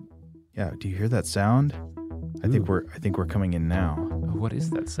object. Yeah, do you hear that sound? I think we're coming in now. What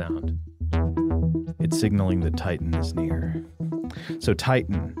is that sound? It's signaling that Titan is near. So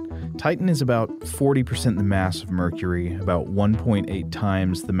Titan is about 40% the mass of Mercury, about 1.8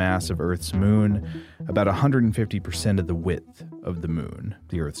 times the mass of Earth's moon, about 150% of the width of the moon,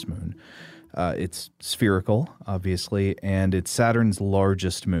 the Earth's moon. It's spherical, obviously, and it's Saturn's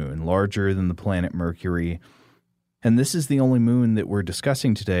largest moon, larger than the planet Mercury. And this is the only moon that we're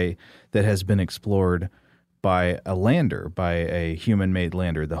discussing today that has been explored by a lander, by a human-made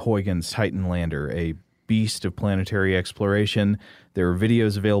lander, the Huygens Titan lander, a beast of planetary exploration. There are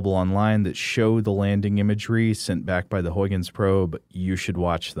videos available online that show the landing imagery sent back by the Huygens probe. You should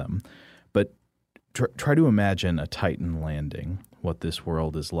watch them. But try to imagine a Titan landing, what this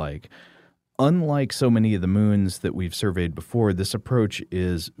world is like. Unlike so many of the moons that we've surveyed before, this approach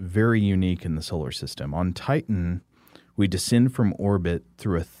is very unique in the solar system. On Titan, we descend from orbit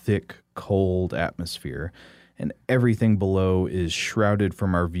through a thick, cold atmosphere, and everything below is shrouded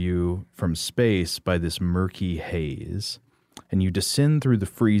from our view from space by this murky haze. And you descend through the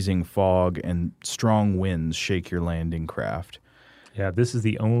freezing fog, and strong winds shake your landing craft. Yeah, this is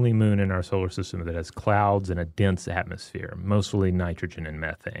the only moon in our solar system that has clouds and a dense atmosphere, mostly nitrogen and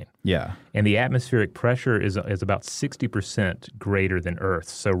methane. Yeah. And the atmospheric pressure is about 60% greater than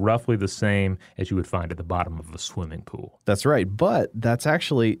Earth's, so roughly the same as you would find at the bottom of a swimming pool. That's right. But that's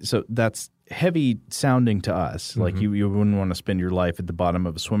actually – so that's heavy sounding to us. Like you wouldn't want to spend your life at the bottom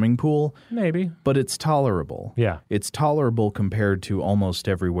of a swimming pool. Maybe. But it's tolerable. Yeah. It's tolerable compared to almost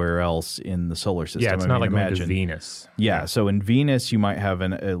everywhere else in the solar system. Yeah, it's not like going to Venus. Yeah, so in Venus you might have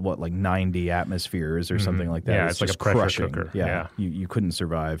like 90 atmosphères or something like that. Yeah, it's like a pressure cooker. Yeah. You couldn't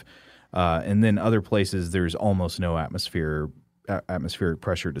survive. And then other places there's almost no atmospheric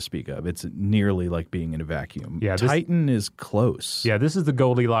pressure to speak of. It's nearly like being in a vacuum. Yeah, Titan is close. Yeah, this is the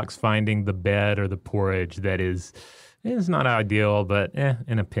Goldilocks finding the bed or the porridge that is not ideal, but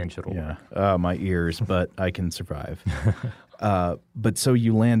in a pinch it'll work. My ears, but I can survive. But so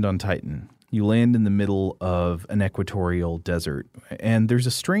you land on Titan. You land in the middle of an equatorial desert, and there's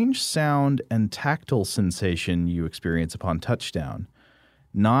a strange sound and tactile sensation you experience upon touchdown.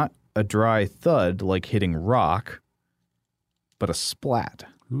 Not a dry thud like hitting rock, but a splat.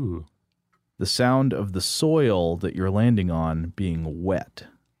 Ooh. The sound of the soil that you're landing on being wet.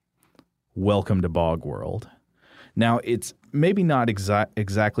 Welcome to Bog World. Now, it's maybe not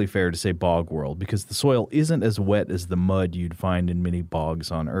exactly fair to say Bog World because the soil isn't as wet as the mud you'd find in many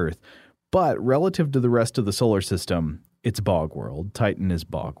bogs on Earth. But relative to the rest of the solar system, it's Bog World. Titan is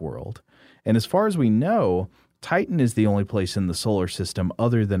Bog World. And as far as we know, Titan is the only place in the solar system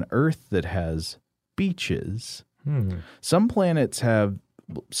other than Earth that has beaches. Some planets have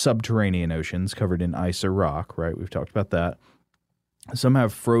subterranean oceans covered in ice or rock, right? We've talked about that. Some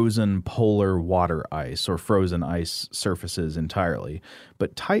have frozen polar water ice or frozen ice surfaces entirely.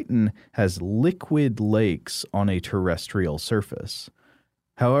 But Titan has liquid lakes on a terrestrial surface.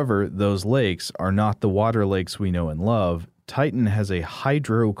 However, those lakes are not the water lakes we know and love. Titan has a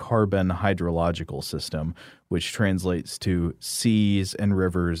hydrocarbon hydrological system, which translates to seas and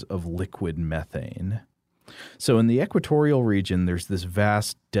rivers of liquid methane. So in the equatorial region, there's this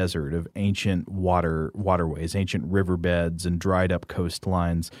vast desert of ancient waterways, ancient riverbeds and dried up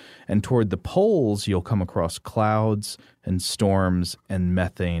coastlines. And toward the poles, you'll come across clouds and storms and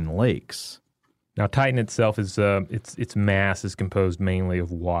methane lakes. Now, Titan itself is its mass is composed mainly of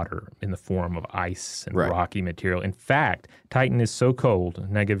water in the form of ice and rocky material. In fact, Titan is so cold,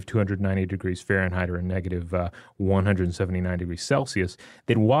 negative 290 degrees Fahrenheit or negative 179 degrees Celsius,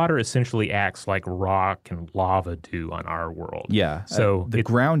 that water essentially acts like rock and lava do on our world. Yeah. So the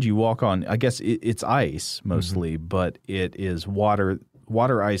ground you walk on, I guess it's ice mostly, but it is water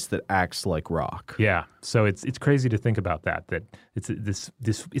ice that acts like rock. Yeah, so it's crazy to think about that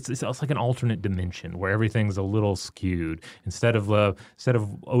it's like an alternate dimension where everything's a little skewed. Instead of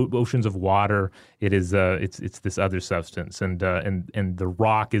oceans of water, it's this other substance, and the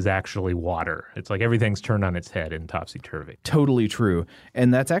rock is actually water. It's like everything's turned on its head and topsy-turvy. Totally true,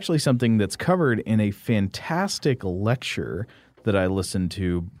 and that's actually something that's covered in a fantastic lecture that I listened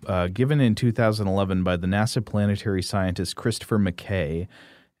to, given in 2011 by the NASA planetary scientist Christopher McKay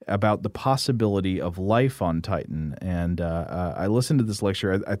about the possibility of life on Titan. And I listened to this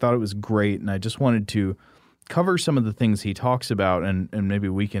lecture. I thought it was great, and I just wanted to cover some of the things he talks about, and maybe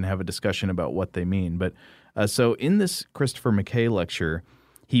we can have a discussion about what they mean. But so in this Christopher McKay lecture,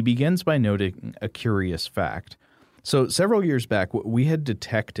 he begins by noting a curious fact. So several years back, we had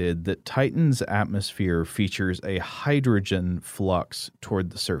detected that Titan's atmosphere features a hydrogen flux toward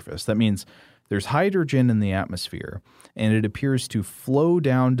the surface. That means there's hydrogen in the atmosphere, and it appears to flow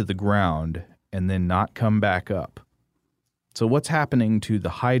down to the ground and then not come back up. So what's happening to the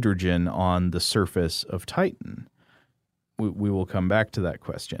hydrogen on the surface of Titan? We will come back to that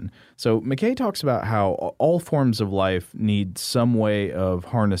question. So McKay talks about how all forms of life need some way of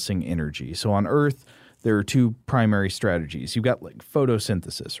harnessing energy. So on Earth, there are two primary strategies. You've got like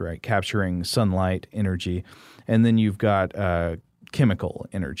photosynthesis, right? Capturing sunlight energy. And then you've got chemical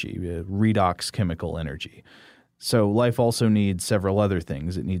energy, redox chemical energy. So life also needs several other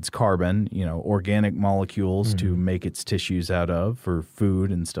things. It needs carbon, organic molecules to make its tissues out of for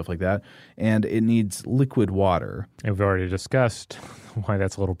food and stuff like that. And it needs liquid water. And we've already discussed why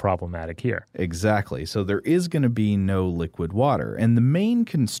that's a little problematic here. Exactly. So there is going to be no liquid water. And the main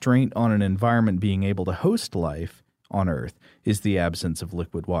constraint on an environment being able to host life on Earth is the absence of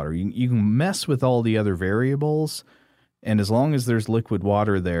liquid water. You can mess with all the other variables, and as long as there's liquid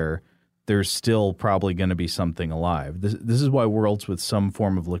water there's still probably going to be something alive. This is why worlds with some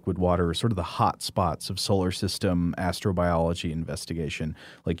form of liquid water are sort of the hot spots of solar system astrobiology investigation,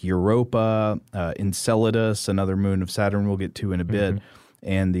 like Europa, Enceladus, another moon of Saturn we'll get to in a bit,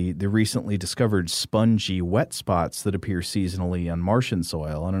 and the recently discovered spongy wet spots that appear seasonally on Martian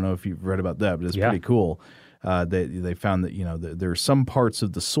soil. I don't know if you've read about that, but it's pretty cool. They found that there are some parts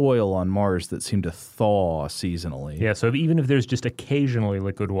of the soil on Mars that seem to thaw seasonally. Yeah, so even if there's just occasionally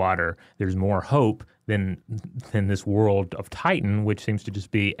liquid water, there's more hope than this world of Titan, which seems to just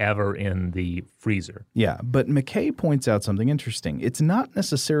be ever in the freezer. Yeah, but McKay points out something interesting. It's not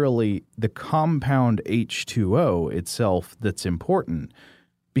necessarily the compound H2O itself that's important,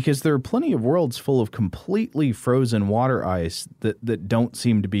 because there are plenty of worlds full of completely frozen water ice that don't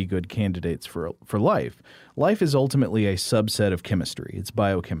seem to be good candidates for life. Life is ultimately a subset of chemistry. It's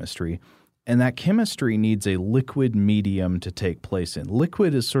biochemistry. And that chemistry needs a liquid medium to take place in.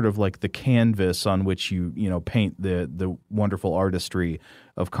 Liquid is sort of like the canvas on which you paint the wonderful artistry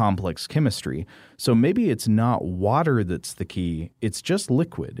of complex chemistry. So maybe it's not water that's the key. It's just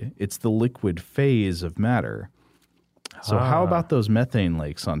liquid. It's the liquid phase of matter. So how about those methane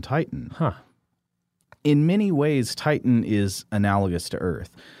lakes on Titan? In many ways, Titan is analogous to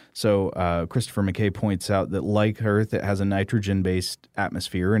Earth. So Christopher McKay points out that like Earth, it has a nitrogen-based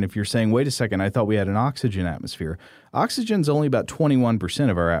atmosphere. And if you're saying, wait a second, I thought we had an oxygen atmosphere. Oxygen's only about 21%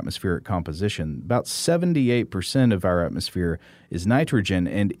 of our atmospheric composition. About 78% of our atmosphere is nitrogen.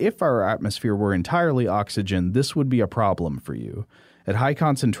 And if our atmosphere were entirely oxygen, this would be a problem for you. At high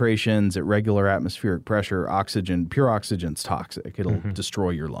concentrations, at regular atmospheric pressure, pure oxygen's toxic. It'll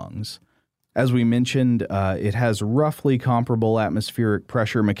destroy your lungs. As we mentioned, it has roughly comparable atmospheric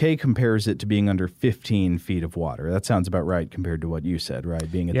pressure. McKay compares it to being under 15 feet of water. That sounds about right compared to what you said,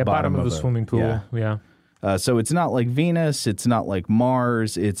 right? Being at the bottom of a swimming pool. Yeah. So it's not like Venus. It's not like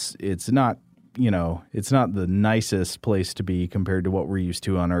Mars. It's not it's not the nicest place to be compared to what we're used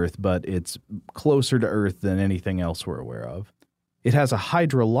to on Earth, but it's closer to Earth than anything else we're aware of. It has a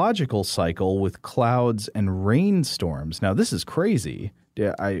hydrological cycle with clouds and rainstorms. Now, this is crazy.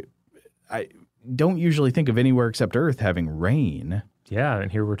 I don't usually think of anywhere except Earth having rain. Yeah,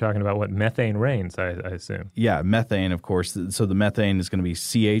 and here we're talking about methane rains, I assume. Yeah, methane, of course. So the methane is going to be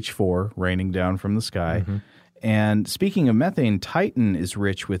CH4 raining down from the sky. And speaking of methane, Titan is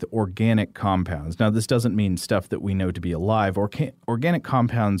rich with organic compounds. Now, this doesn't mean stuff that we know to be alive. Organic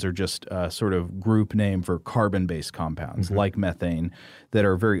compounds are just a sort of group name for carbon-based compounds, like methane, that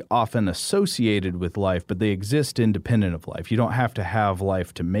are very often associated with life, but they exist independent of life. You don't have to have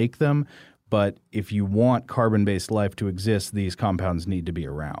life to make them, but if you want carbon-based life to exist, these compounds need to be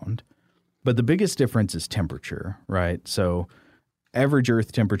around. But the biggest difference is temperature, right? So average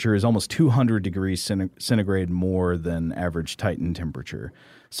Earth temperature is almost 200 degrees centigrade more than average Titan temperature.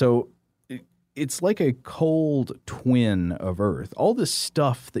 So it's like a cold twin of Earth. All this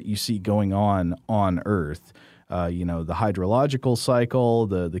stuff that you see going on Earth, the hydrological cycle,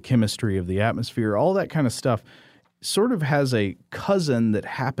 the chemistry of the atmosphere, all that kind of stuff sort of has a cousin that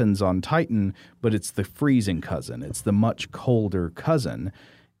happens on Titan, but it's the freezing cousin. It's the much colder cousin.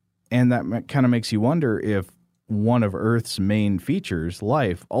 And that kind of makes you wonder if one of Earth's main features,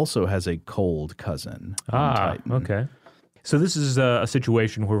 life, also has a cold cousin on Titan. Okay. So this is a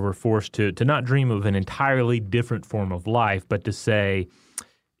situation where we're forced to not dream of an entirely different form of life, but to say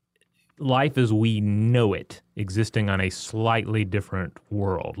life as we know it existing on a slightly different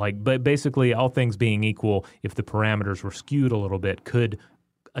world. But basically, all things being equal, if the parameters were skewed a little bit, could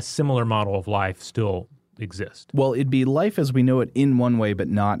a similar model of life still exist? Well, it'd be life as we know it in one way, but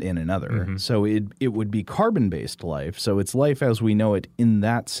not in another. So it would be carbon-based life. So it's life as we know it in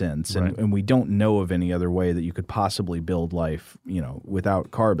that sense. And we don't know of any other way that you could possibly build life, without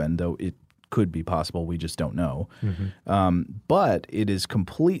carbon, though it could be possible. We just don't know. But it is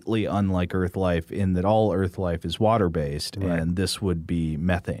completely unlike Earth life in that all Earth life is water-based, and this would be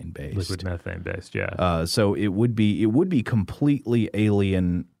methane-based. Liquid methane-based, yeah. So it would be completely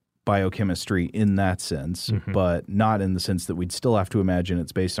alien biochemistry in that sense, but not in the sense that we'd still have to imagine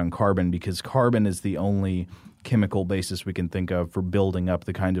it's based on carbon, because carbon is the only chemical basis we can think of for building up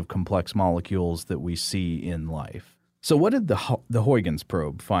the kind of complex molecules that we see in life. So what did the Huygens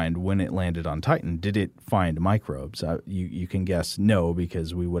probe find when it landed on Titan? Did it find microbes? You can guess no,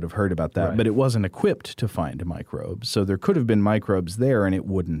 because we would have heard about that. Right. But it wasn't equipped to find microbes. So there could have been microbes there and it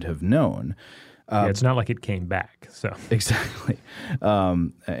wouldn't have known. It's not like it came back. So Exactly.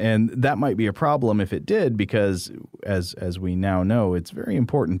 And that might be a problem if it did, because as we now know, it's very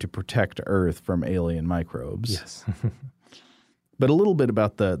important to protect Earth from alien microbes. Yes. But a little bit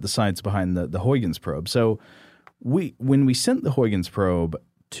about the science behind the Huygens probe. So when we sent the Huygens probe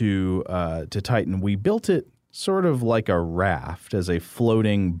to Titan, we built it sort of like a raft, as a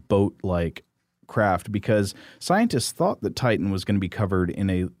floating boat-like craft, because scientists thought that Titan was going to be covered in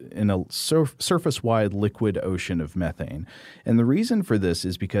a surface-wide liquid ocean of methane. And the reason for this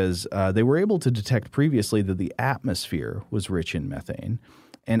is because they were able to detect previously that the atmosphere was rich in methane.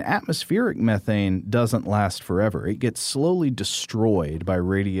 And atmospheric methane doesn't last forever. It gets slowly destroyed by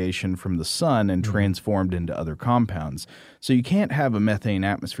radiation from the sun and transformed into other compounds. So you can't have a methane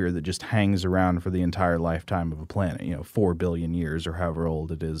atmosphere that just hangs around for the entire lifetime of a planet, 4 billion years or however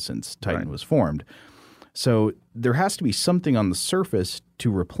old it is since Titan was formed. So there has to be something on the surface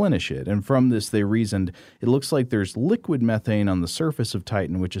to replenish it. And from this, they reasoned it looks like there's liquid methane on the surface of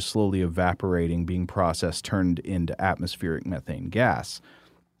Titan, which is slowly evaporating, being processed, turned into atmospheric methane gas.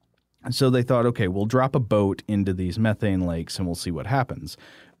 And so they thought, okay, we'll drop a boat into these methane lakes and we'll see what happens.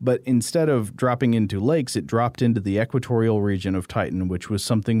 But instead of dropping into lakes, it dropped into the equatorial region of Titan, which was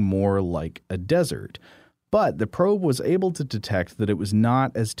something more like a desert. But the probe was able to detect that it was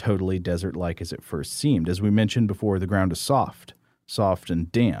not as totally desert-like as it first seemed. As we mentioned before, the ground is soft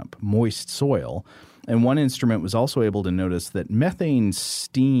and damp, moist soil. And one instrument was also able to notice that methane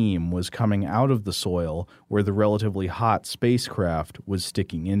steam was coming out of the soil where the relatively hot spacecraft was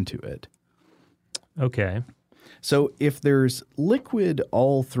sticking into it. Okay. So if there's liquid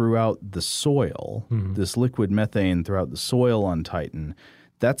all throughout the soil, this liquid methane throughout the soil on Titan,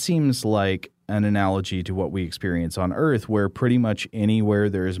 that seems like an analogy to what we experience on Earth, where pretty much anywhere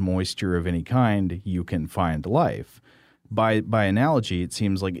there is moisture of any kind, you can find life. By analogy, it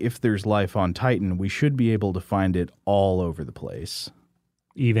seems like if there's life on Titan, we should be able to find it all over the place.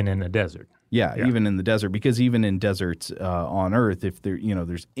 Even in the desert. Yeah, even in the desert, because even in deserts on Earth, if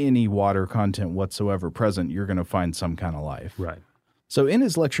there's any water content whatsoever present, you're going to find some kind of life. Right. So in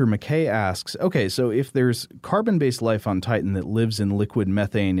his lecture, McKay asks, okay, so if there's carbon-based life on Titan that lives in liquid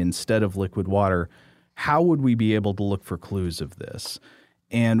methane instead of liquid water, how would we be able to look for clues of this?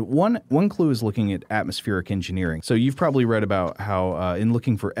 And one clue is looking at atmospheric engineering. So you've probably read about how in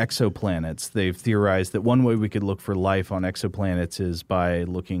looking for exoplanets, they've theorized that one way we could look for life on exoplanets is by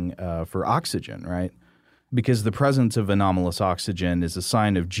looking for oxygen, right? Because the presence of anomalous oxygen is a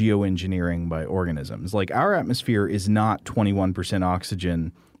sign of geoengineering by organisms. Like our atmosphere is not 21%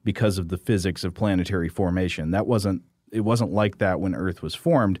 oxygen because of the physics of planetary formation. It wasn't like that when Earth was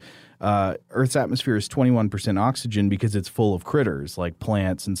formed. Earth's atmosphere is 21% oxygen because it's full of critters like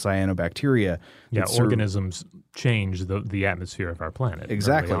plants and cyanobacteria. Yeah, organisms change the atmosphere of our planet.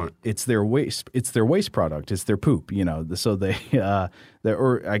 Exactly. It's their waste. It's their waste product. It's their poop. So they,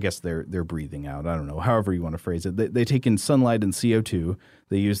 or I guess they're breathing out. I don't know. However you want to phrase it. They take in sunlight and CO2.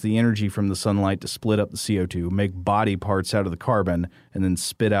 They use the energy from the sunlight to split up the CO2, make body parts out of the carbon, and then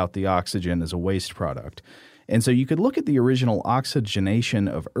spit out the oxygen as a waste product. And so you could look at the original oxygenation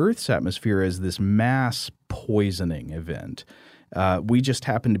of Earth's atmosphere as this mass poisoning event. We just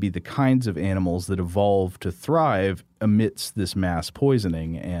happen to be the kinds of animals that evolved to thrive amidst this mass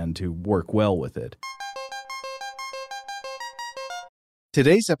poisoning and to work well with it.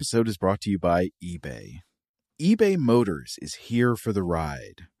 Today's episode is brought to you by eBay. eBay Motors is here for the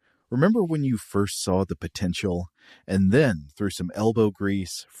ride. Remember when you first saw the potential? And then, through some elbow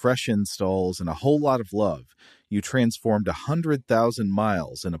grease, fresh installs, and a whole lot of love, you transformed 100,000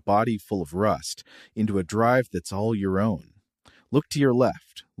 miles and a body full of rust into a drive that's all your own. Look to your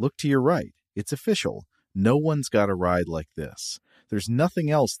left. Look to your right. It's official. No one's got a ride like this. There's nothing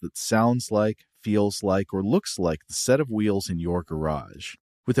else that sounds like, feels like, or looks like the set of wheels in your garage.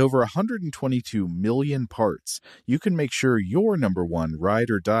 With over 122 million parts, you can make sure your number one ride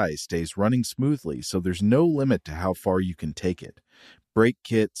or die stays running smoothly, so there's no limit to how far you can take it. Brake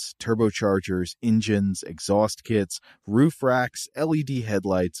kits, turbochargers, engines, exhaust kits, roof racks, LED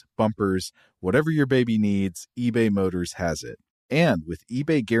headlights, bumpers, whatever your baby needs, eBay Motors has it. And with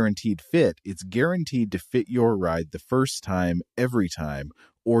eBay Guaranteed Fit, it's guaranteed to fit your ride the first time, every time,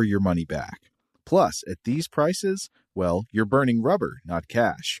 or your money back. Plus, at these prices, well, you're burning rubber, not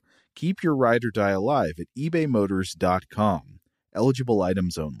cash. Keep your ride or die alive at ebaymotors.com. Eligible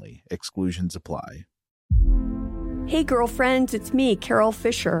items only. Exclusions apply. Hey, girlfriends, it's me, Carol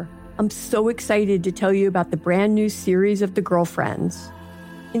Fisher. I'm so excited to tell you about the brand new series of The Girlfriends.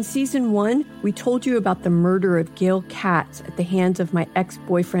 In season 1, we told you about the murder of Gail Katz at the hands of my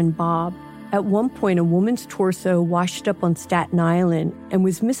ex-boyfriend Bob. At one point, a woman's torso washed up on Staten Island and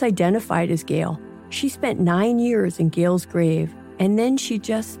was misidentified as Gail. She spent 9 years in Gail's grave, and then she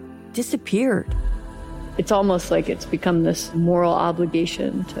just disappeared. It's almost like it's become this moral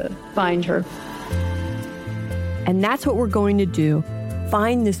obligation to find her. And that's what we're going to do.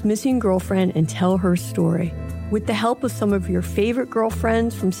 Find this missing girlfriend and tell her story. With the help of some of your favorite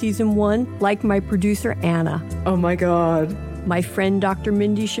girlfriends from season 1, like my producer Anna. Oh my God. My friend Dr.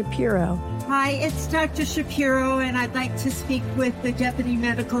 Mindy Shapiro. Hi, it's Dr. Shapiro, and I'd like to speak with the deputy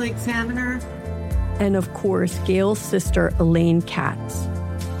medical examiner. And of course, Gail's sister, Elaine Katz.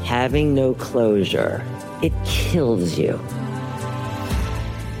 Having no closure, it kills you.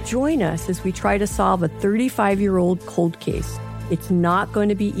 Join us as we try to solve a 35-year-old cold case. It's not going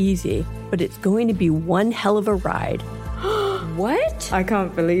to be easy, but it's going to be one hell of a ride. What? I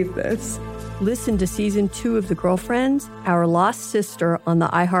can't believe this. Listen to season 2 of The Girlfriends, Our Lost Sister on the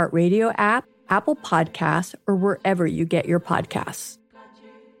iHeartRadio app, Apple Podcasts, or wherever you get your podcasts.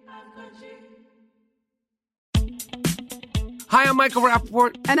 Hi, I'm Michael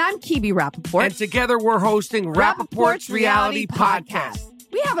Rappaport. And I'm Kibi Rappaport. And together we're hosting Rappaport's Reality Podcast.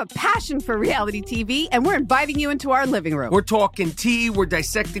 We have a passion for reality TV, and we're inviting you into our living room. We're talking tea, we're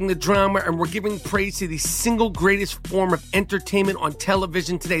dissecting the drama, and we're giving praise to the single greatest form of entertainment on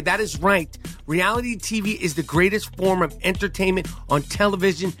television today. That is right. Reality TV is the greatest form of entertainment on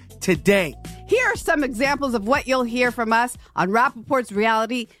television today. Here are some examples of what you'll hear from us on Rappaport's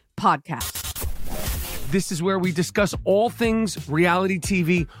Reality Podcast. This is where we discuss all things reality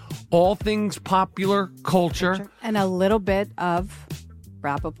TV, all things popular culture. And a little bit of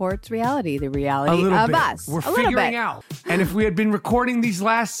Rappaport's reality, the reality of bit. us. We're figuring out. And if we had been recording these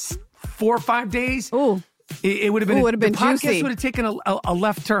last 4 or 5 days, it would have been, the podcast juicy. would have taken a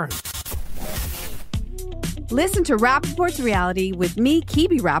left turn. Listen to Rappaport's Reality with me,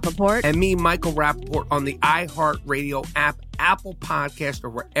 Kibi Rappaport. And me, Michael Rappaport, on the iHeartRadio app, Apple Podcast, or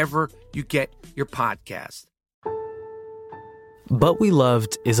wherever you get your podcast. But We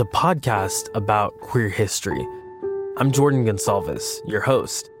Loved is a podcast about queer history. I'm Jordan Gonsalves, your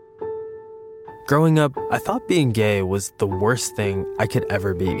host. Growing up, I thought being gay was the worst thing I could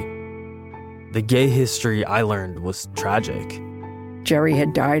ever be. The gay history I learned was tragic. Jerry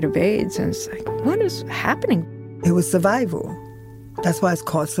had died of AIDS, and it's like, what is happening? It was survival. That's why it's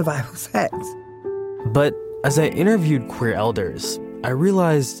called survival sex. But as I interviewed queer elders, I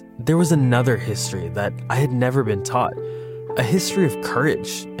realized there was another history that I had never been taught, a history of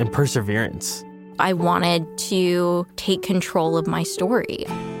courage and perseverance. I wanted to take control of my story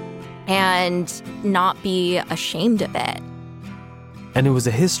and not be ashamed of it. And it was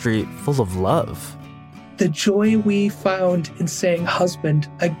a history full of love. The joy we found in saying husband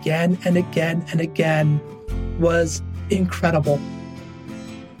again and again and again was incredible.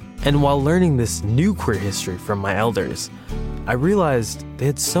 And while learning this new queer history from my elders, I realized they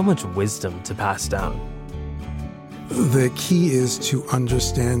had so much wisdom to pass down. The key is to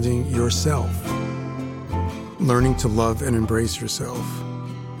understanding yourself, learning to love and embrace yourself.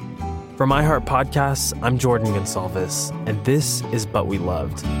 From iHeart Podcasts, I'm Jordan Gonsalves, and this is But We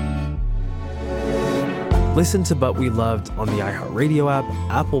Loved. Listen to But We Loved on the iHeartRadio app,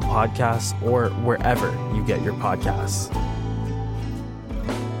 Apple Podcasts, or wherever you get your podcasts.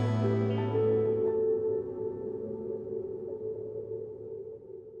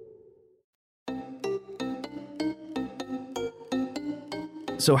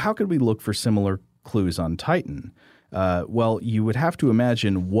 So how could we look for similar clues on Titan? Well, you would have to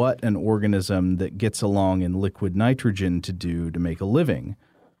imagine what an organism that gets along in liquid nitrogen to do to make a living.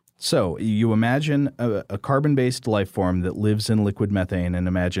 So you imagine a carbon-based life form that lives in liquid methane, and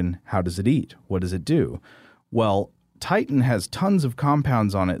imagine, how does it eat? What does it do? Well, Titan has tons of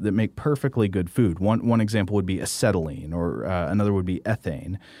compounds on it that make perfectly good food. One example would be acetylene, or another would be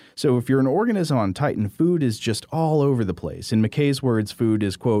ethane. So if you're an organism on Titan, food is just all over the place. In McKay's words, food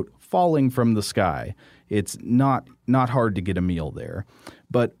is, quote, falling from the sky. It's not hard to get a meal there.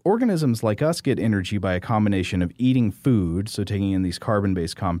 But organisms like us get energy by a combination of eating food, so taking in these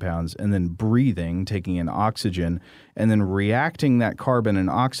carbon-based compounds, and then breathing, taking in oxygen, and then reacting that carbon and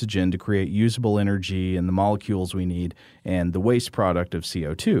oxygen to create usable energy and the molecules we need and the waste product of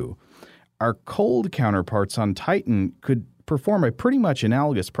CO2. Our cold counterparts on Titan could perform a pretty much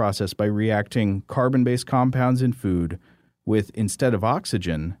analogous process by reacting carbon-based compounds in food with, instead of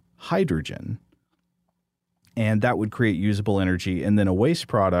oxygen, hydrogen. And that would create usable energy and then a waste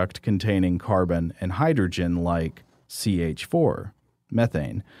product containing carbon and hydrogen like CH4,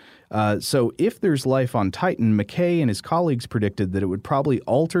 methane. So if there's life on Titan, McKay and his colleagues predicted that it would probably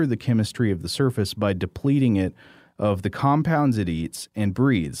alter the chemistry of the surface by depleting it of the compounds it eats and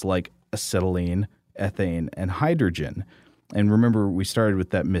breathes, like acetylene, ethane, and hydrogen. And remember, we started with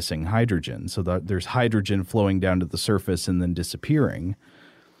that missing hydrogen. So there's hydrogen flowing down to the surface and then disappearing.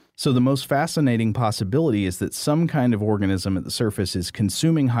 So the most fascinating possibility is that some kind of organism at the surface is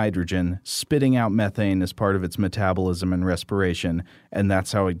consuming hydrogen, spitting out methane as part of its metabolism and respiration, and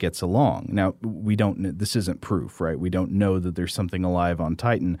that's how it gets along. Now, this isn't proof, right? We don't know that there's something alive on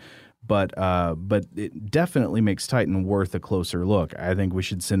Titan, but it definitely makes Titan worth a closer look. I think we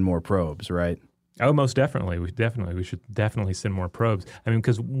should send more probes, right? Oh, most definitely. We should definitely send more probes. I mean,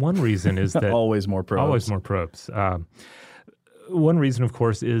 because one reason is that always more probes. Always more probes. One reason, of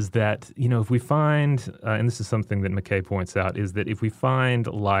course, is that, if we find, and this is something that McKay points out, is that if we find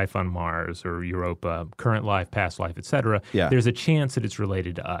life on Mars or Europa, current life, past life, et cetera, there's a chance that it's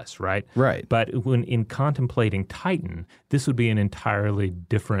related to us, right? Right. But when in contemplating Titan, this would be an entirely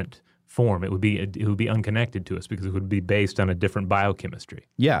different form. It would be unconnected to us because it would be based on a different biochemistry.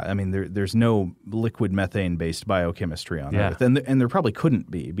 Yeah, I mean there's no liquid methane based biochemistry on Earth, and there probably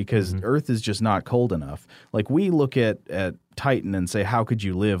couldn't be because Earth is just not cold enough. Like we look at Titan and say, how could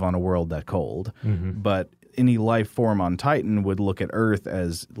you live on a world that cold? But any life form on Titan would look at Earth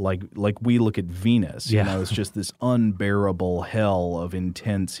as like we look at Venus. You know, it's just this unbearable hell of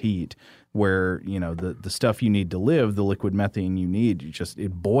intense heat. Where the stuff you need to live, the liquid methane you need,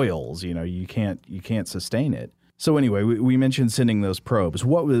 it boils. You can't sustain it. So anyway, we mentioned sending those probes.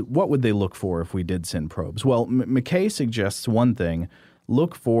 What would they look for if we did send probes? Well, McKay suggests one thing: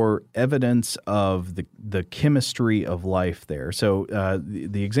 look for evidence of the chemistry of life there. So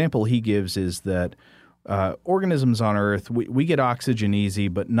the example he gives is that organisms on Earth, we get oxygen easy,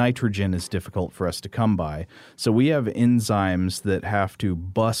 but nitrogen is difficult for us to come by. So we have enzymes that have to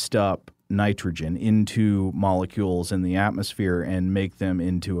bust up nitrogen into molecules in the atmosphere and make them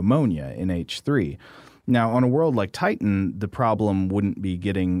into ammonia, NH3. Now, on a world like Titan, the problem wouldn't be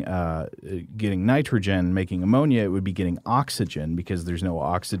getting nitrogen, making ammonia. It would be getting oxygen because there's no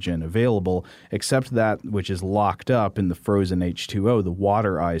oxygen available except that which is locked up in the frozen H2O, the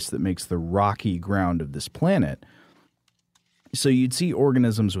water ice that makes the rocky ground of this planet. So you'd see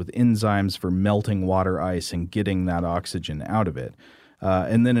organisms with enzymes for melting water ice and getting that oxygen out of it.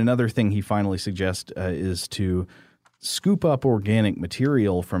 And then another thing he finally suggests is to scoop up organic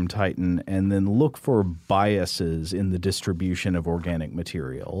material from Titan and then look for biases in the distribution of organic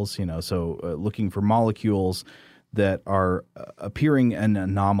materials. So looking for molecules that are appearing in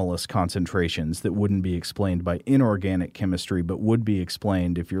anomalous concentrations that wouldn't be explained by inorganic chemistry but would be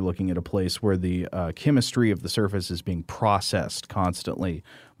explained if you're looking at a place where the chemistry of the surface is being processed constantly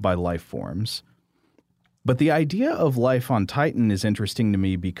by life forms. But the idea of life on Titan is interesting to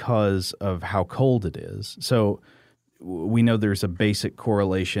me because of how cold it is. So we know there's a basic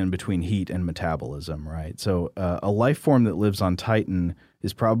correlation between heat and metabolism, right? So a life form that lives on Titan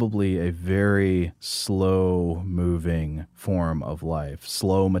is probably a very slow-moving form of life,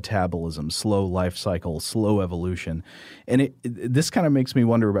 slow metabolism, slow life cycle, slow evolution. And this kind of makes me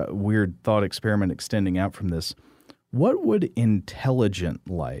wonder about a weird thought experiment extending out from this. What would intelligent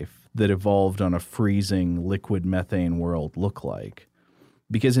life that evolved on a freezing liquid methane world look like?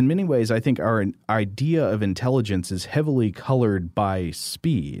 Because in many ways, I think our idea of intelligence is heavily colored by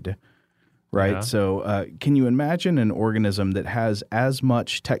speed, right? Yeah. So can you imagine an organism that has as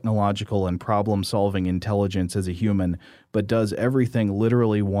much technological and problem-solving intelligence as a human, but does everything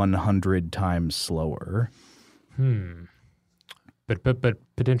literally 100 times slower? But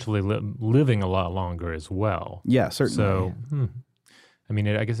potentially living a lot longer as well. Yeah, certainly. So, I mean,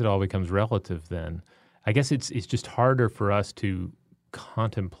 I guess it all becomes relative then. I guess it's just harder for us to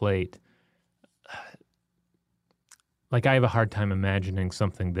contemplate. Like I have a hard time imagining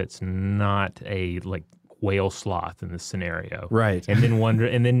something that's not a whale sloth in this scenario, right? And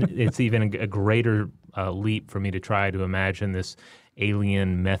then it's even a greater leap for me to try to imagine this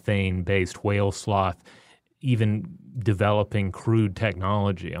alien methane-based whale sloth even developing crude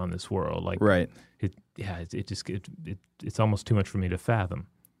technology on this world, right? It's almost too much for me to fathom.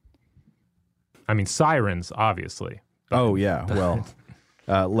 I mean, sirens, obviously. Oh yeah, well,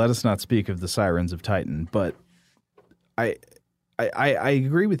 let us not speak of the sirens of Titan. But I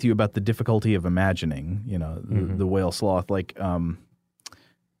agree with you about the difficulty of imagining, the whale sloth.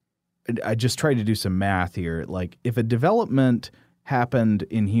 I just tried to do some math here. Like, if a development happened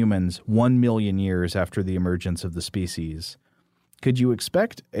in humans 1 million years after the emergence of the species, could you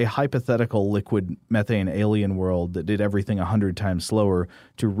expect a hypothetical liquid methane alien world that did everything 100 times slower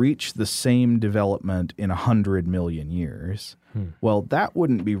to reach the same development in 100 million years? Well, that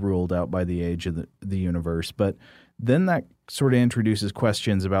wouldn't be ruled out by the age of the universe, but then that sort of introduces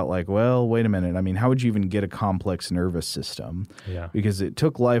questions about like, well, wait a minute. I mean, how would you even get a complex nervous system? Yeah. Because it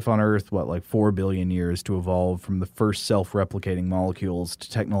took life on Earth, like 4 billion years to evolve from the first self-replicating molecules to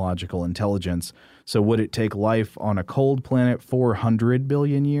technological intelligence. So would it take life on a cold planet 400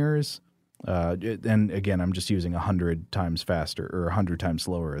 billion years? And again, I'm just using 100 times faster or 100 times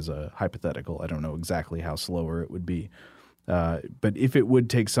slower as a hypothetical. I don't know exactly how slower it would be. But if it would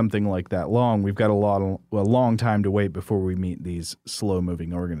take something like that long, we've got a long time to wait before we meet these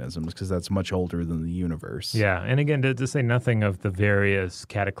slow-moving organisms because that's much older than the universe. Yeah, and again, to say nothing of the various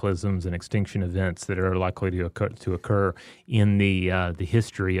cataclysms and extinction events that are likely to occur in the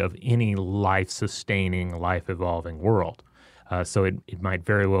history of any life-sustaining, life-evolving world. So it might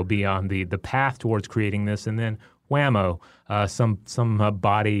very well be on the path towards creating this, and then whammo, some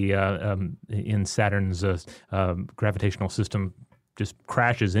body in Saturn's gravitational system just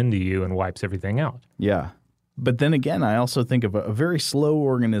crashes into you and wipes everything out. Yeah. But then again, I also think of a very slow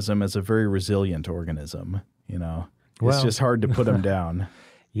organism as a very resilient organism, you know. It's just hard to put them down.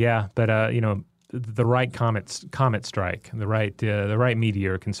 Yeah, but the right comet strike, the right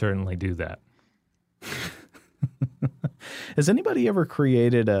meteor can certainly do that. Has anybody ever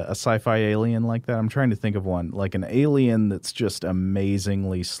created a sci-fi alien like that? I'm trying to think of one, like an alien that's just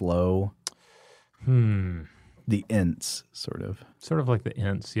amazingly slow. The Ents, sort of like the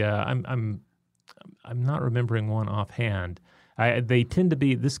Ents. Yeah, I'm not remembering one offhand. They tend to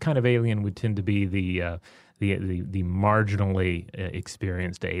be, this kind of alien would tend to be the marginally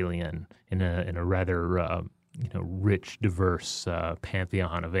experienced alien in a rather rich, diverse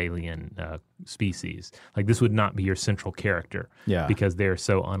pantheon of alien species. Like this would not be your central character, because they're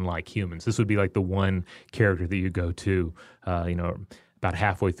so unlike humans. This would be like the one character that you go to, about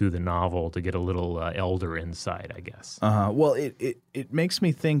halfway through the novel to get a little elder insight, I guess. Well, it makes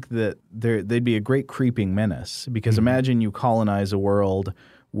me think that they'd be a great creeping menace because imagine you colonize a world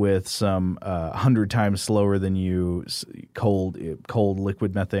with some 100 times slower than you cold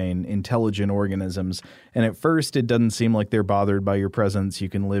liquid methane intelligent organisms. And at first it doesn't seem like they're bothered by your presence. You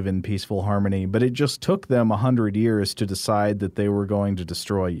can live in peaceful harmony. But it just took them 100 years to decide that they were going to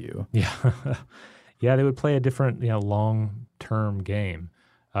destroy you. Yeah. Yeah, they would play a different long-term game.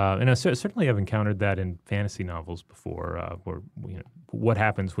 And I certainly have encountered that in fantasy novels before where what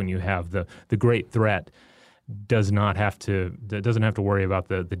happens when you have the great threat doesn't have to worry about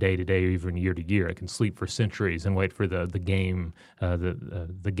the day-to-day or even year-to-year. It can sleep for centuries and wait for the game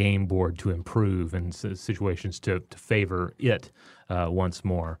board to improve and situations to favor it once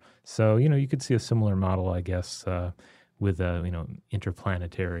more. So you could see a similar model, I guess, with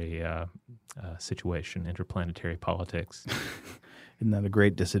interplanetary situation, interplanetary politics. Isn't that a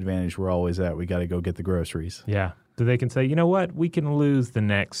great disadvantage we're always at? We got to go get the groceries. Yeah. So they can say, you know what, we can lose the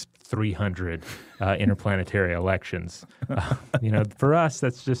next 300 interplanetary elections. For us,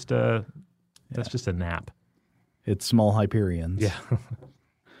 that's just a nap. It's small Hyperions. Yeah.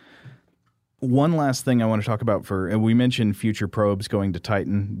 One last thing I want to talk about we mentioned future probes going to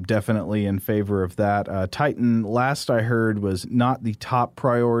Titan, definitely in favor of that. Titan, last I heard, was not the top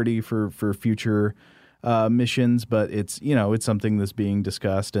priority for future missions, but it's something that's being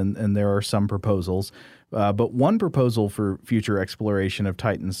discussed, and there are some proposals. But one proposal for future exploration of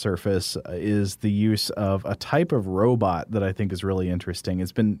Titan's surface is the use of a type of robot that I think is really interesting.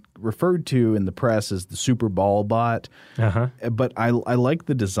 It's been referred to in the press as the Super Ball Bot, but I like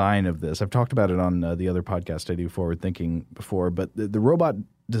the design of this. I've talked about it on the other podcast I do, Forward Thinking, before, but the robot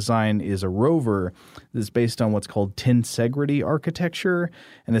design is a rover that's based on what's called tensegrity architecture,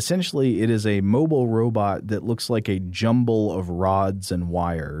 and essentially it is a mobile robot that looks like a jumble of rods and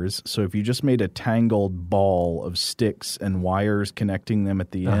wires. So if you just made a tangled ball of sticks and wires connecting them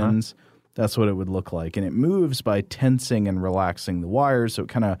at the ends, that's what it would look like. And it moves by tensing and relaxing the wires, so it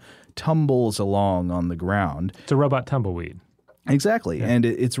kind of tumbles along on the ground. It's a robot tumbleweed. Exactly, yeah. And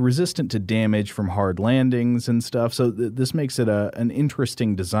it's resistant to damage from hard landings and stuff, so this makes it an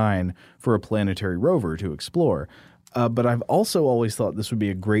interesting design for a planetary rover to explore. But I've also always thought this would be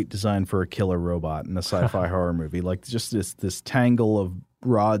a great design for a killer robot in a sci-fi horror movie, like just this tangle of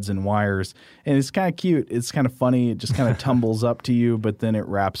rods and wires, and it's kind of cute. It's kind of funny. It just kind of tumbles up to you, but then it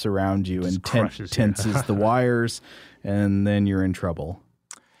wraps around you and tenses the wires, and then you're in trouble.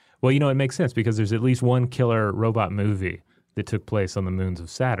 Well, it makes sense because there's at least one killer robot movie that took place on the moons of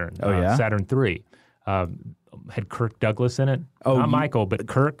Saturn. Oh, yeah? Saturn III. had Kirk Douglas in it. Oh, Not Michael, but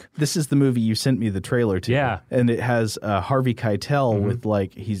Kirk. This is the movie you sent me the trailer to. Yeah. And it has Harvey Keitel with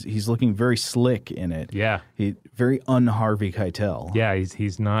he's looking very slick in it. Yeah. Very un-Harvey Keitel. Yeah,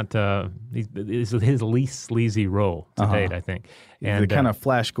 he's not it's his least sleazy role to date, I think. And the kind of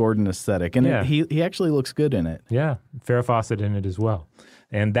Flash Gordon aesthetic. And he actually looks good in it. Yeah. Farrah Fawcett in it as well.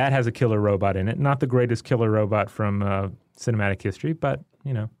 And that has a killer robot in it. Not the greatest killer robot from cinematic history, but,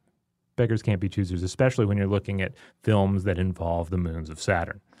 beggars can't be choosers, especially when you're looking at films that involve the moons of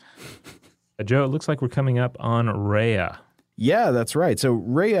Saturn. Joe, it looks like we're coming up on Rhea. Yeah, that's right. So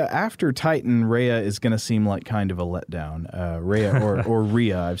Rhea, after Titan, Rhea is going to seem like kind of a letdown. Rhea or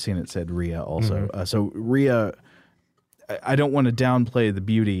Rhea, I've seen it said Rhea also. So Rhea, I don't want to downplay the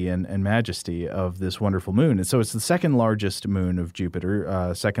beauty and majesty of this wonderful moon. And so it's the second largest moon of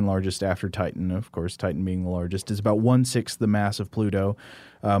Jupiter, second largest after Titan. Of course, Titan being the largest. It's about 1/6 the mass of Pluto,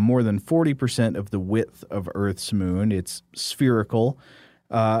 more than 40% of the width of Earth's moon. It's spherical.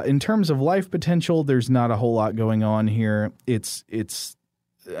 In terms of life potential, there's not a whole lot going on here. It's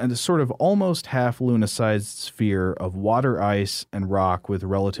a sort of almost half Luna-sized sphere of water, ice, and rock with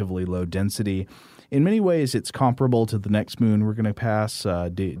relatively low density. In many ways, it's comparable to the next moon we're going to pass,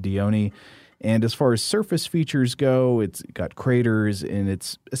 Dione. And as far as surface features go, it's got craters, and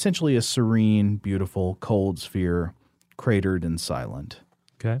it's essentially a serene, beautiful, cold sphere, cratered and silent.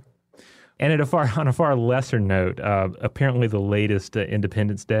 Okay. And on a far lesser note, apparently the latest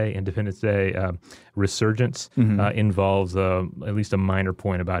Independence Day resurgence involves at least a minor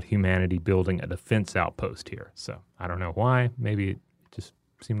point about humanity building a defense outpost here. So I don't know why. Maybe it just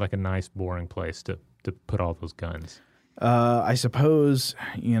seemed like a nice, boring place to put all those guns. I suppose,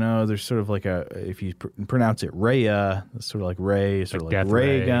 there's sort of like if you pronounce it Rhea, it's sort of like Ray, sort of like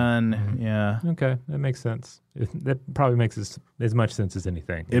ray gun. Yeah. Okay, that makes sense. That probably makes as much sense as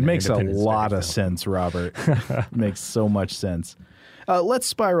anything. It makes a lot of sense, Robert. It makes so much sense. Let's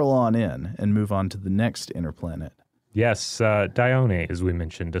spiral on in and move on to the next inner planet. Yes, Dione, as we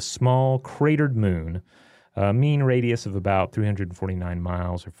mentioned, a small cratered moon. Mean radius of about 349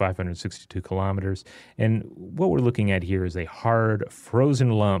 miles or 562 kilometers. And what we're looking at here is a hard,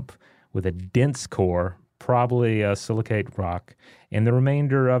 frozen lump with a dense core, probably a silicate rock, and the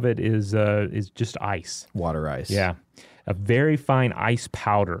remainder of it is just ice. Water ice. Yeah. A very fine ice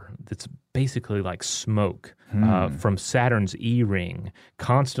powder that's basically like smoke from Saturn's E-ring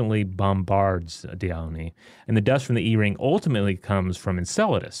constantly bombards Dione. And the dust from the E-ring ultimately comes from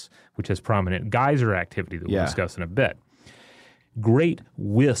Enceladus, which has prominent geyser activity that we'll discuss in a bit. Great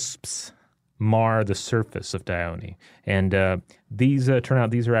wisps mar the surface of Dione. And these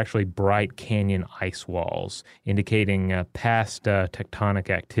are actually bright canyon ice walls, indicating past tectonic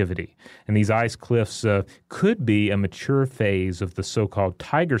activity. And these ice cliffs could be a mature phase of the so-called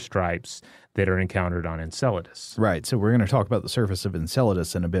tiger stripes that are encountered on Enceladus. Right. So we're going to talk about the surface of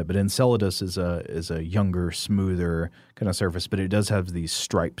Enceladus in a bit, but Enceladus is a younger, smoother kind of surface, but it does have these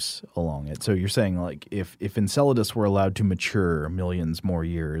stripes along it. So you're saying, like, if Enceladus were allowed to mature millions more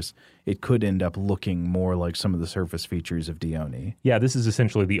years, it could end up looking more like some of the surface features of Dione. Yeah, this is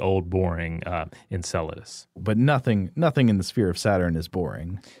essentially the old boring Enceladus. But nothing in the sphere of Saturn is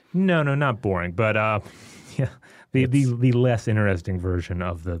boring. No, not boring, but yeah. The less interesting version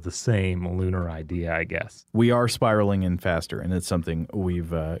of the same lunar idea, I guess. We are spiraling in faster, and it's something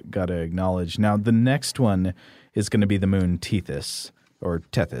we've got to acknowledge. Now, the next one is going to be the moon Tethys, or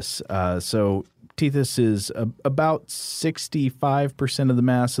Tethys. So Tethys is about 65% of the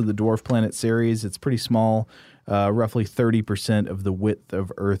mass of the dwarf planet Ceres. It's pretty small, roughly 30% of the width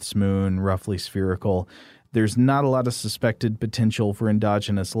of Earth's moon, roughly spherical. There's not a lot of suspected potential for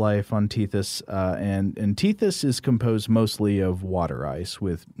endogenous life on Tethys, and Tethys is composed mostly of water ice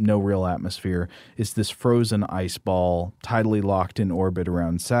with no real atmosphere. It's this frozen ice ball tidally locked in orbit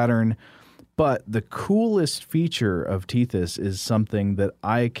around Saturn. But the coolest feature of Tethys is something that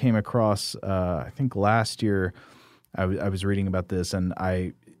I came across, I think last year. I was reading about this, and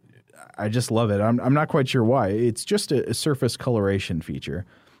I just love it. I'm not quite sure why. It's just a surface coloration feature.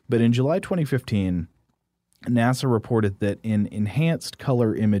 But in July 2015, NASA reported that in enhanced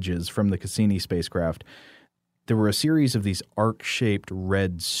color images from the Cassini spacecraft, there were a series of these arc-shaped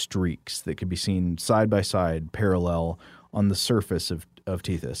red streaks that could be seen side by side, parallel, on the surface of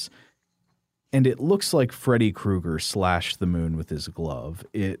Tethys. And it looks like Freddy Krueger slashed the moon with his glove.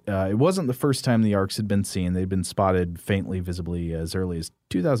 It wasn't the first time the arcs had been seen. They'd been spotted faintly visibly as early as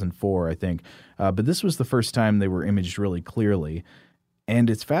 2004, I think. But this was the first time they were imaged really clearly. And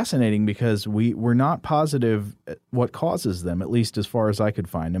it's fascinating because we're not positive what causes them, at least as far as I could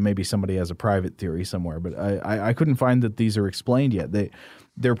find. And maybe somebody has a private theory somewhere, but I couldn't find that these are explained yet.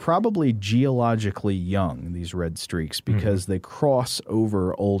 They're probably geologically young, these red streaks, because they cross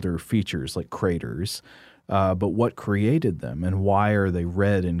over older features like craters. But what created them and why are they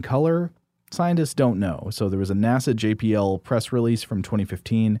red in color? Scientists don't know. So there was a NASA JPL press release from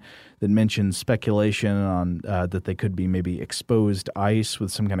 2015 that mentioned speculation on that they could be maybe exposed ice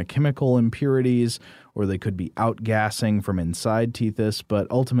with some kind of chemical impurities, or they could be outgassing from inside Tethys, but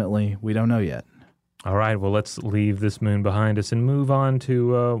ultimately we don't know yet. All right, well, let's leave this moon behind us and move on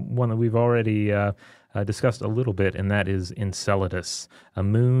to one that we've already discussed a little bit, and that is Enceladus, a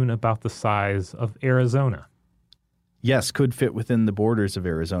moon about the size of Arizona. Yes, could fit within the borders of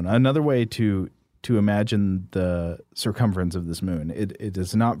Arizona. Another way to imagine the circumference of this moon, it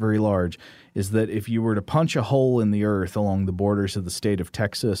is not very large, is that if you were to punch a hole in the earth along the borders of the state of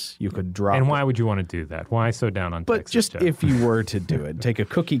Texas, you could drop And why would you want to do that? Why so down on Texas? But just if you were to do it, take a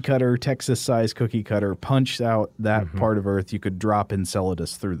cookie cutter, Texas-sized cookie cutter, punch out that part of Earth, you could drop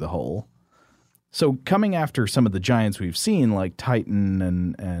Enceladus through the hole. So coming after some of the giants we've seen, like Titan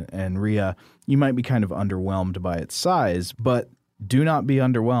and Rhea, you might be kind of underwhelmed by its size, but do not be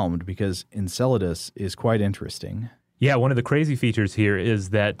underwhelmed because Enceladus is quite interesting. Yeah, one of the crazy features here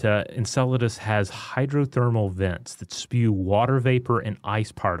is that Enceladus has hydrothermal vents that spew water vapor and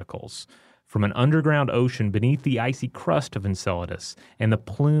ice particles from an underground ocean beneath the icy crust of Enceladus, and the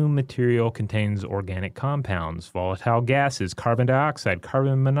plume material contains organic compounds, volatile gases, carbon dioxide,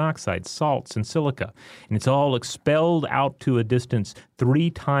 carbon monoxide, salts, and silica. And it's all expelled out to a distance 3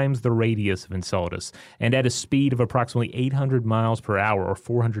 times the radius of Enceladus, and at a speed of approximately 800 miles per hour or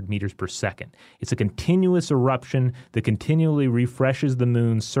 400 meters per second. It's a continuous eruption that continually refreshes the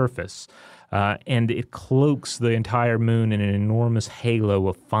moon's surface. And it cloaks the entire moon in an enormous halo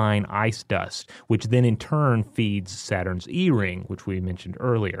of fine ice dust, which then in turn feeds Saturn's E-ring, which we mentioned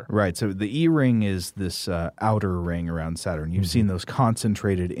earlier. Right. So the E-ring is this outer ring around Saturn. You've seen those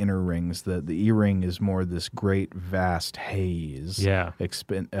concentrated inner rings. The E-ring is more this great, vast haze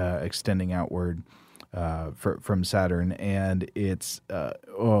extending outward from Saturn. And it's,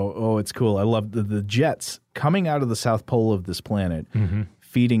 it's cool. I love the jets coming out of the south pole of this planet.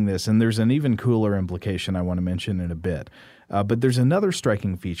 Feeding this, and there's an even cooler implication I want to mention in a bit. But there's another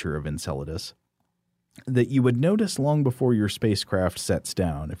striking feature of Enceladus that you would notice long before your spacecraft sets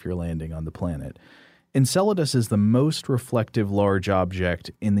down if you're landing on the planet. Enceladus is the most reflective large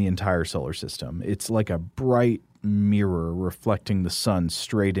object in the entire solar system. It's like a bright mirror reflecting the sun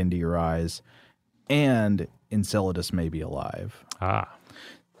straight into your eyes, and Enceladus may be alive.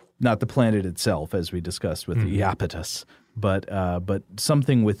 Not the planet itself, as we discussed with the Iapetus, but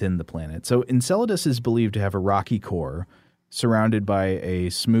something within the planet. So Enceladus is believed to have a rocky core surrounded by a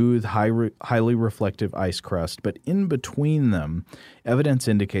smooth, highly reflective ice crust, but in between them, evidence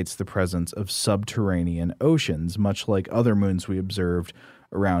indicates the presence of subterranean oceans, much like other moons we observed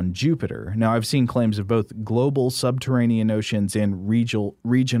around Jupiter. Now, I've seen claims of both global subterranean oceans and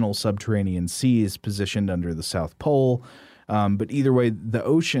regional subterranean seas positioned under the South Pole. But either way, the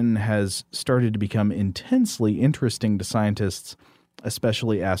ocean has started to become intensely interesting to scientists,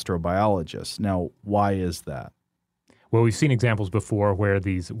 especially astrobiologists. Now, why is that? Well, we've seen examples before where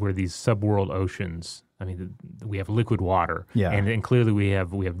these subworld oceans. I mean, we have liquid water, and clearly we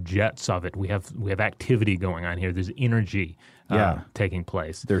have jets of it. We have activity going on here. There's energy taking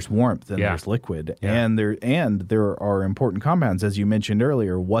place. There's warmth and there's liquid, and there are important compounds, as you mentioned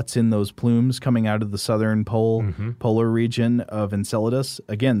earlier. What's in those plumes coming out of the southern polar region of Enceladus?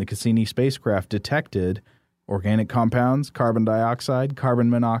 Again, the Cassini spacecraft detected organic compounds, carbon dioxide, carbon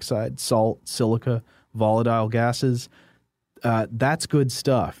monoxide, salt, silica, volatile gases. That's good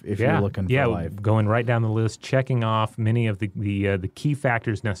stuff if you're looking for life. Going right down the list, checking off many of the key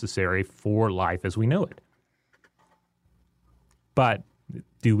factors necessary for life as we know it. But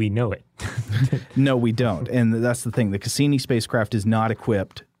do we know it? No, we don't. And that's the thing. The Cassini spacecraft is not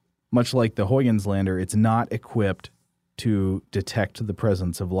equipped, much like the Huygens lander, it's not equipped to detect the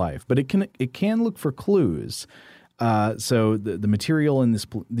presence of life. But it can look for clues. So the material in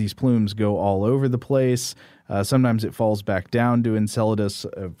these plumes go all over the place. Sometimes it falls back down to Enceladus,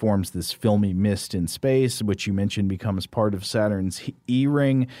 forms this filmy mist in space, which you mentioned becomes part of Saturn's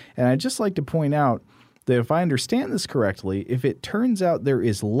E-ring. And I'd just like to point out that if I understand this correctly, if it turns out there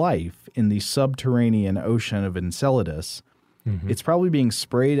is life in the subterranean ocean of Enceladus, it's probably being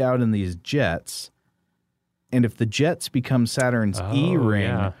sprayed out in these jets. And if the jets become Saturn's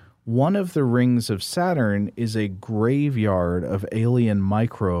E-ring, one of the rings of Saturn is a graveyard of alien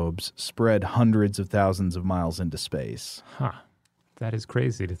microbes spread hundreds of thousands of miles into space. That is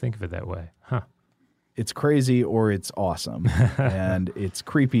crazy to think of it that way. Huh. It's crazy or it's awesome, and it's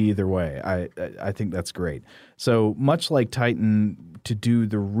creepy either way. I think that's great. So much like Titan, to do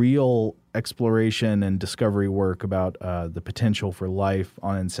the real exploration and discovery work about the potential for life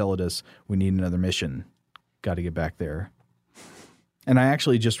on Enceladus, we need another mission. Got to get back there. And I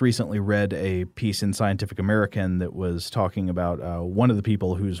actually just recently read a piece in Scientific American that was talking about one of the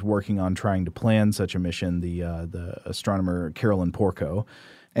people who's working on trying to plan such a mission, the astronomer Carolyn Porco.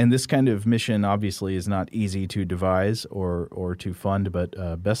 And this kind of mission obviously is not easy to devise or to fund,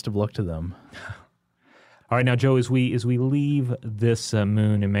 but best of luck to them. All right, now, Joe, as we leave this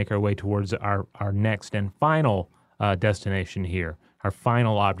moon and make our way towards our next and final destination here, our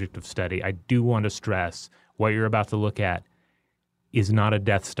final object of study, I do want to stress what you're about to look at is not a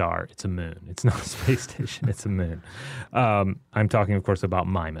Death Star. It's a moon. It's not a space station. It's a moon. I'm talking, of course, about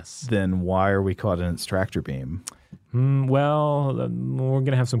Mimas. Then why are we caught in its tractor beam? Well, we're going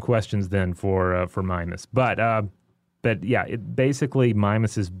to have some questions then for Mimas. But yeah, basically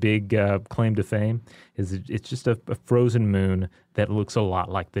Mimas's big claim to fame is it's just a frozen moon that looks a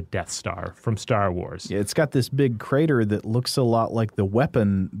lot like the Death Star from Star Wars. Yeah, it's got this big crater that looks a lot like the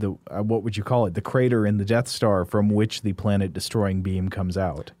weapon, what would you call it, the crater in the Death Star from which the planet-destroying beam comes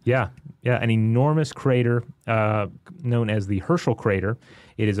out. Yeah, an enormous crater known as the Herschel crater.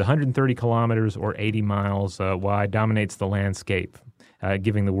 It is 130 kilometers or 80 miles wide, dominates the landscape,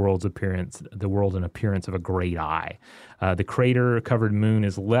 giving the world an appearance of a great eye. The crater-covered moon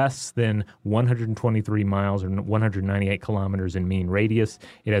is less than 123 miles or 198 kilometers in mean radius.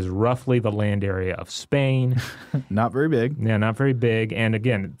 It has roughly the land area of Spain. Not very big. Yeah, not very big. And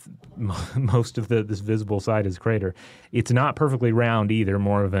again, most of this visible side is crater. It's not perfectly round either,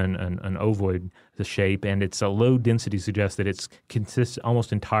 more of an ovoid shape, and its low density suggests that it consists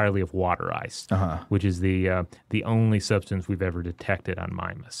almost entirely of water ice, which is the only substance we've ever detected on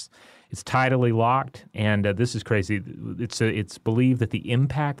Mimas. It's tidally locked, and this is crazy. It's believed that the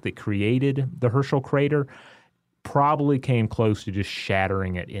impact that created the Herschel crater probably came close to just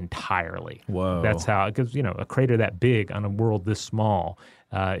shattering it entirely. Whoa. That's how, because, a crater that big on a world this small,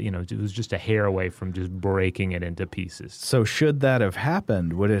 it was just a hair away from just breaking it into pieces. So should that have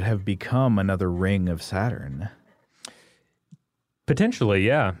happened, would it have become another ring of Saturn? Potentially,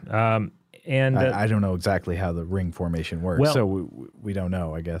 yeah. And I don't know exactly how the ring formation works, so we don't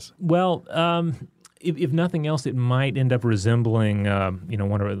know, I guess. Well, if nothing else, it might end up resembling,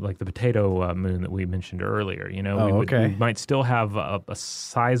 one of like the potato moon that we mentioned earlier. We might still have a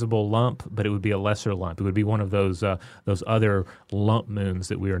sizable lump, but it would be a lesser lump. It would be one of those other lump moons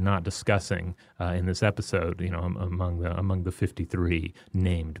that we are not discussing in this episode. Among the 53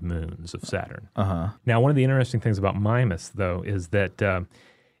 named moons of Saturn. Now, one of the interesting things about Mimas, though, is that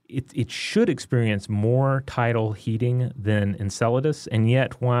it should experience more tidal heating than Enceladus, and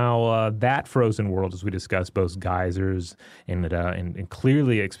yet while that frozen world, as we discussed, boasts geysers and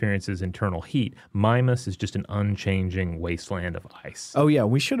clearly experiences internal heat, Mimas is just an unchanging wasteland of ice. Oh yeah,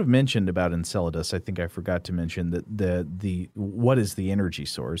 we should have mentioned about Enceladus. I think I forgot to mention that the what is the energy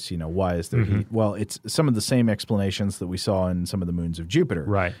source? Why is there heat? Well, it's some of the same explanations that we saw in some of the moons of Jupiter.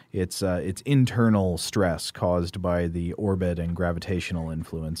 Right. It's internal stress caused by the orbit and gravitational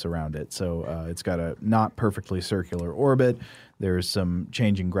influence around it. So it's got a not perfectly circular orbit. There's some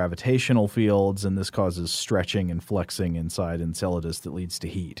changing gravitational fields, and this causes stretching and flexing inside Enceladus that leads to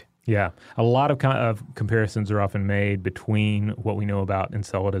heat. Yeah. A lot of comparisons are often made between what we know about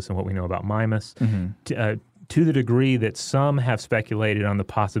Enceladus and what we know about Mimas. To the degree that some have speculated on the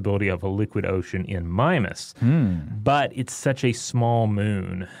possibility of a liquid ocean in Mimas. But it's such a small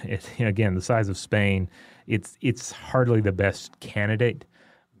moon. Again, the size of Spain, it's hardly the best candidate.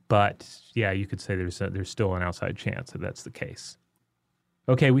 But yeah, you could say there's still an outside chance that that's the case.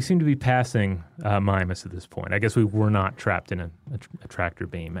 Okay, we seem to be passing Mimas at this point. I guess we were not trapped in a tractor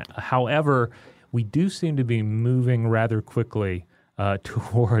beam. However, we do seem to be moving rather quickly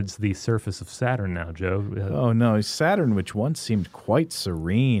towards the surface of Saturn now, Joe. Oh no, Saturn, which once seemed quite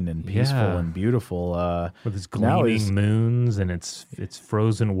serene and peaceful and beautiful, with its gleaming moons and its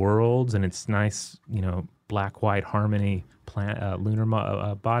frozen worlds and its nice, black-white harmony lunar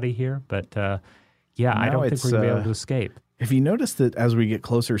body here. But I don't think we're going to be able to escape. Have you noticed that as we get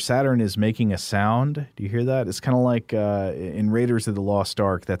closer, Saturn is making a sound? Do you hear that? It's kind of like in Raiders of the Lost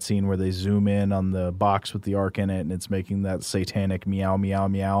Ark, that scene where they zoom in on the box with the Ark in it, and it's making that satanic meow, meow,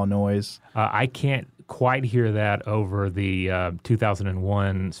 meow noise. I can't quite hear that over the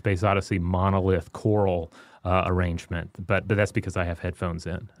 2001 Space Odyssey monolith choral arrangement, but that's because I have headphones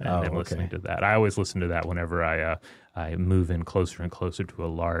in and I'm listening to that. I always listen to that whenever I move in closer and closer to a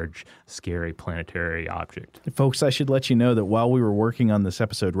large, scary planetary object. Folks, I should let you know that while we were working on this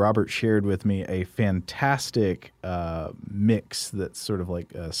episode, Robert shared with me a fantastic mix that's sort of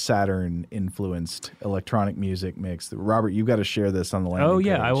like a Saturn-influenced electronic music mix. Robert, you've got to share this on the landing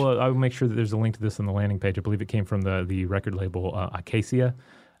page. I will make sure that there's a link to this on the landing page. I believe it came from the record label Acacia.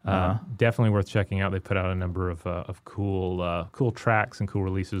 Definitely worth checking out. They put out a number of cool tracks and cool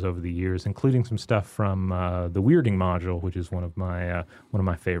releases over the years, including some stuff from the Weirding Module, which is one of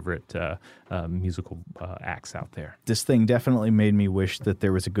my favorite musical acts out there. This thing definitely made me wish that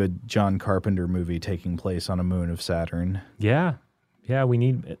there was a good John Carpenter movie taking place on a moon of Saturn. Yeah,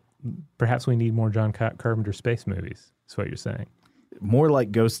 perhaps we need more John Carpenter space movies. That's what you're saying. More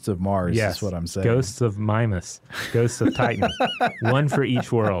like Ghosts of Mars is what I'm saying. Ghosts of Mimas, Ghosts of Titan, one for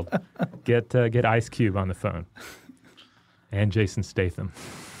each world. Get Ice Cube on the phone, and Jason Statham.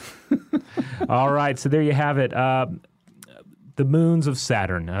 All right, so there you have it. The moons of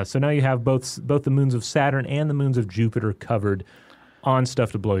Saturn. So now you have both the moons of Saturn and the moons of Jupiter covered on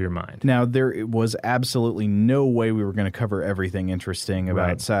Stuff to Blow Your Mind. Now, there was absolutely no way we were going to cover everything interesting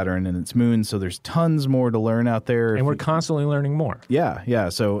about Saturn and its moons, so there's tons more to learn out there. And we're constantly learning more. Yeah.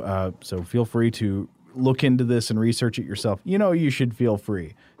 So feel free to look into this and research it yourself. You should feel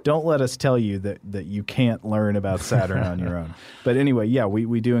free. Don't let us tell you that you can't learn about Saturn on your own. But anyway,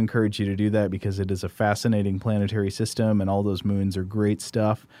 we do encourage you to do that because it is a fascinating planetary system, and all those moons are great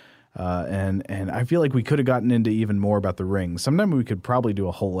stuff. And I feel like we could have gotten into even more about the rings. Sometime we could probably do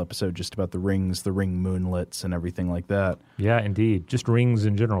a whole episode just about the rings, the ring moonlets, and everything like that. Yeah, indeed. Just rings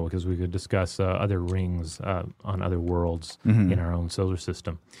in general, because we could discuss other rings on other worlds in our own solar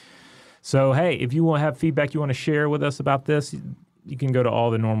system. So, hey, if you want to have feedback you want to share with us about this, you can go to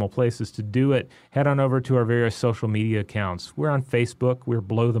all the normal places to do it. Head on over to our various social media accounts. We're on Facebook. We're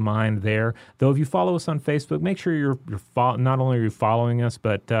Blow the Mind there. Though if you follow us on Facebook, make sure you're not only are you following us,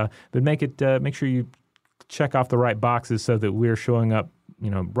 but make sure you check off the right boxes so that we're showing up,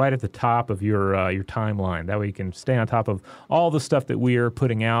 right at the top of your timeline. That way you can stay on top of all the stuff that we are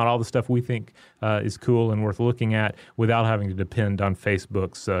putting out, all the stuff we think is cool and worth looking at without having to depend on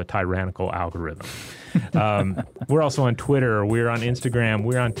Facebook's tyrannical algorithm. We're also on Twitter. We're on Instagram.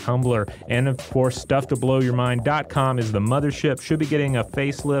 We're on Tumblr. And, of course, StuffToBlowYourMind.com is the mothership. Should be getting a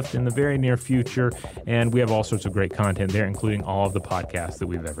facelift in the very near future. And we have all sorts of great content there, including all of the podcasts that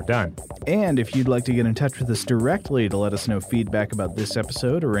we've ever done. And if you'd like to get in touch with us directly to let us know feedback about this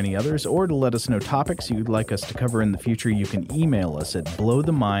episode or any others, or to let us know topics you'd like us to cover in the future, you can email us at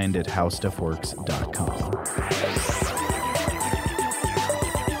blowthemind@howstuffworks.com.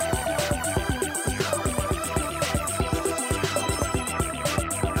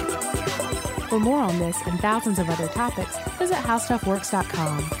 For more on this and thousands of other topics, visit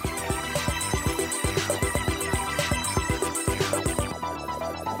howstuffworks.com.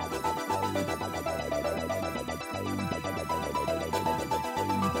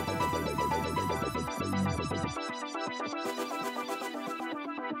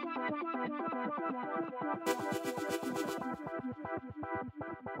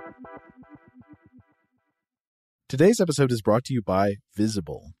 Today's episode is brought to you by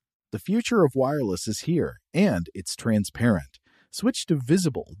Visible. The future of wireless is here, and it's transparent. Switch to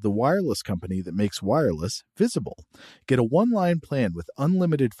Visible, the wireless company that makes wireless visible. Get a one-line plan with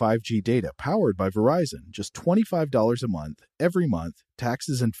unlimited 5G data powered by Verizon, just $25 a month, every month,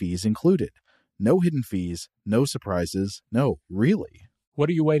 taxes and fees included. No hidden fees, no surprises, no, really. What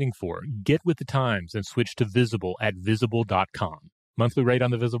are you waiting for? Get with the times and switch to Visible at Visible.com. Monthly rate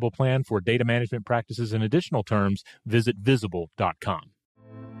on the Visible plan for data management practices and additional terms, visit Visible.com.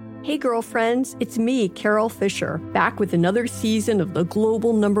 Hey girlfriends, it's me, Carol Fisher, back with another season of the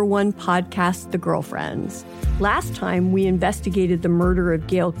global #1 podcast, The Girlfriends. Last time, we investigated the murder of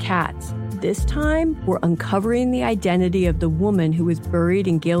Gail Katz. This time, we're uncovering the identity of the woman who was buried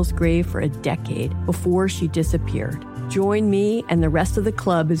in Gail's grave for a decade before she disappeared. Join me and the rest of the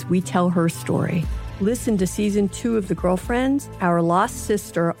club as we tell her story. Listen to Season 2 of The Girlfriends, Our Lost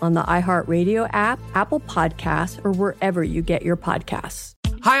Sister on the iHeartRadio app, Apple Podcasts, or wherever you get your podcasts.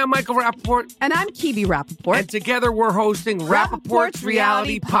 Hi, I'm Michael Rappaport. And I'm Kibi Rappaport. And together we're hosting Rappaport's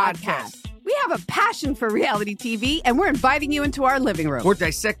Reality Podcast. We have a passion for reality TV, and we're inviting you into our living room. We're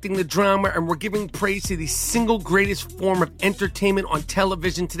dissecting the drama, and we're giving praise to the single greatest form of entertainment on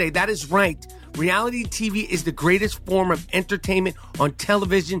television today. That is right. Reality TV is the greatest form of entertainment on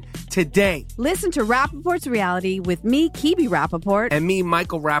television today. Listen to Rappaport's Reality with me, Kibi Rappaport. And me,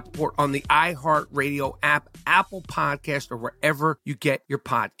 Michael Rappaport, on the iHeartRadio app, Apple Podcast, or wherever you get your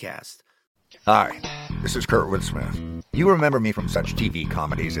podcast. All right. this is Kurtwood Smith. You remember me from such TV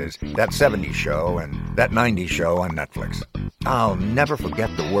comedies as That 70s Show and That 90s Show on Netflix. I'll never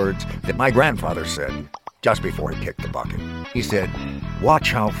forget the words that my grandfather said just before he kicked the bucket. He said,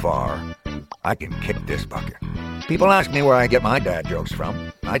 "Watch how far I can kick this bucket." People ask me where I get my dad jokes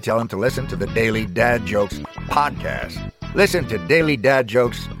from. I tell them to listen to the Daily Dad Jokes podcast. Listen to Daily Dad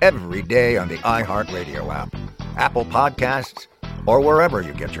Jokes every day on the iHeartRadio app, Apple Podcasts, or wherever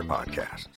you get your podcasts.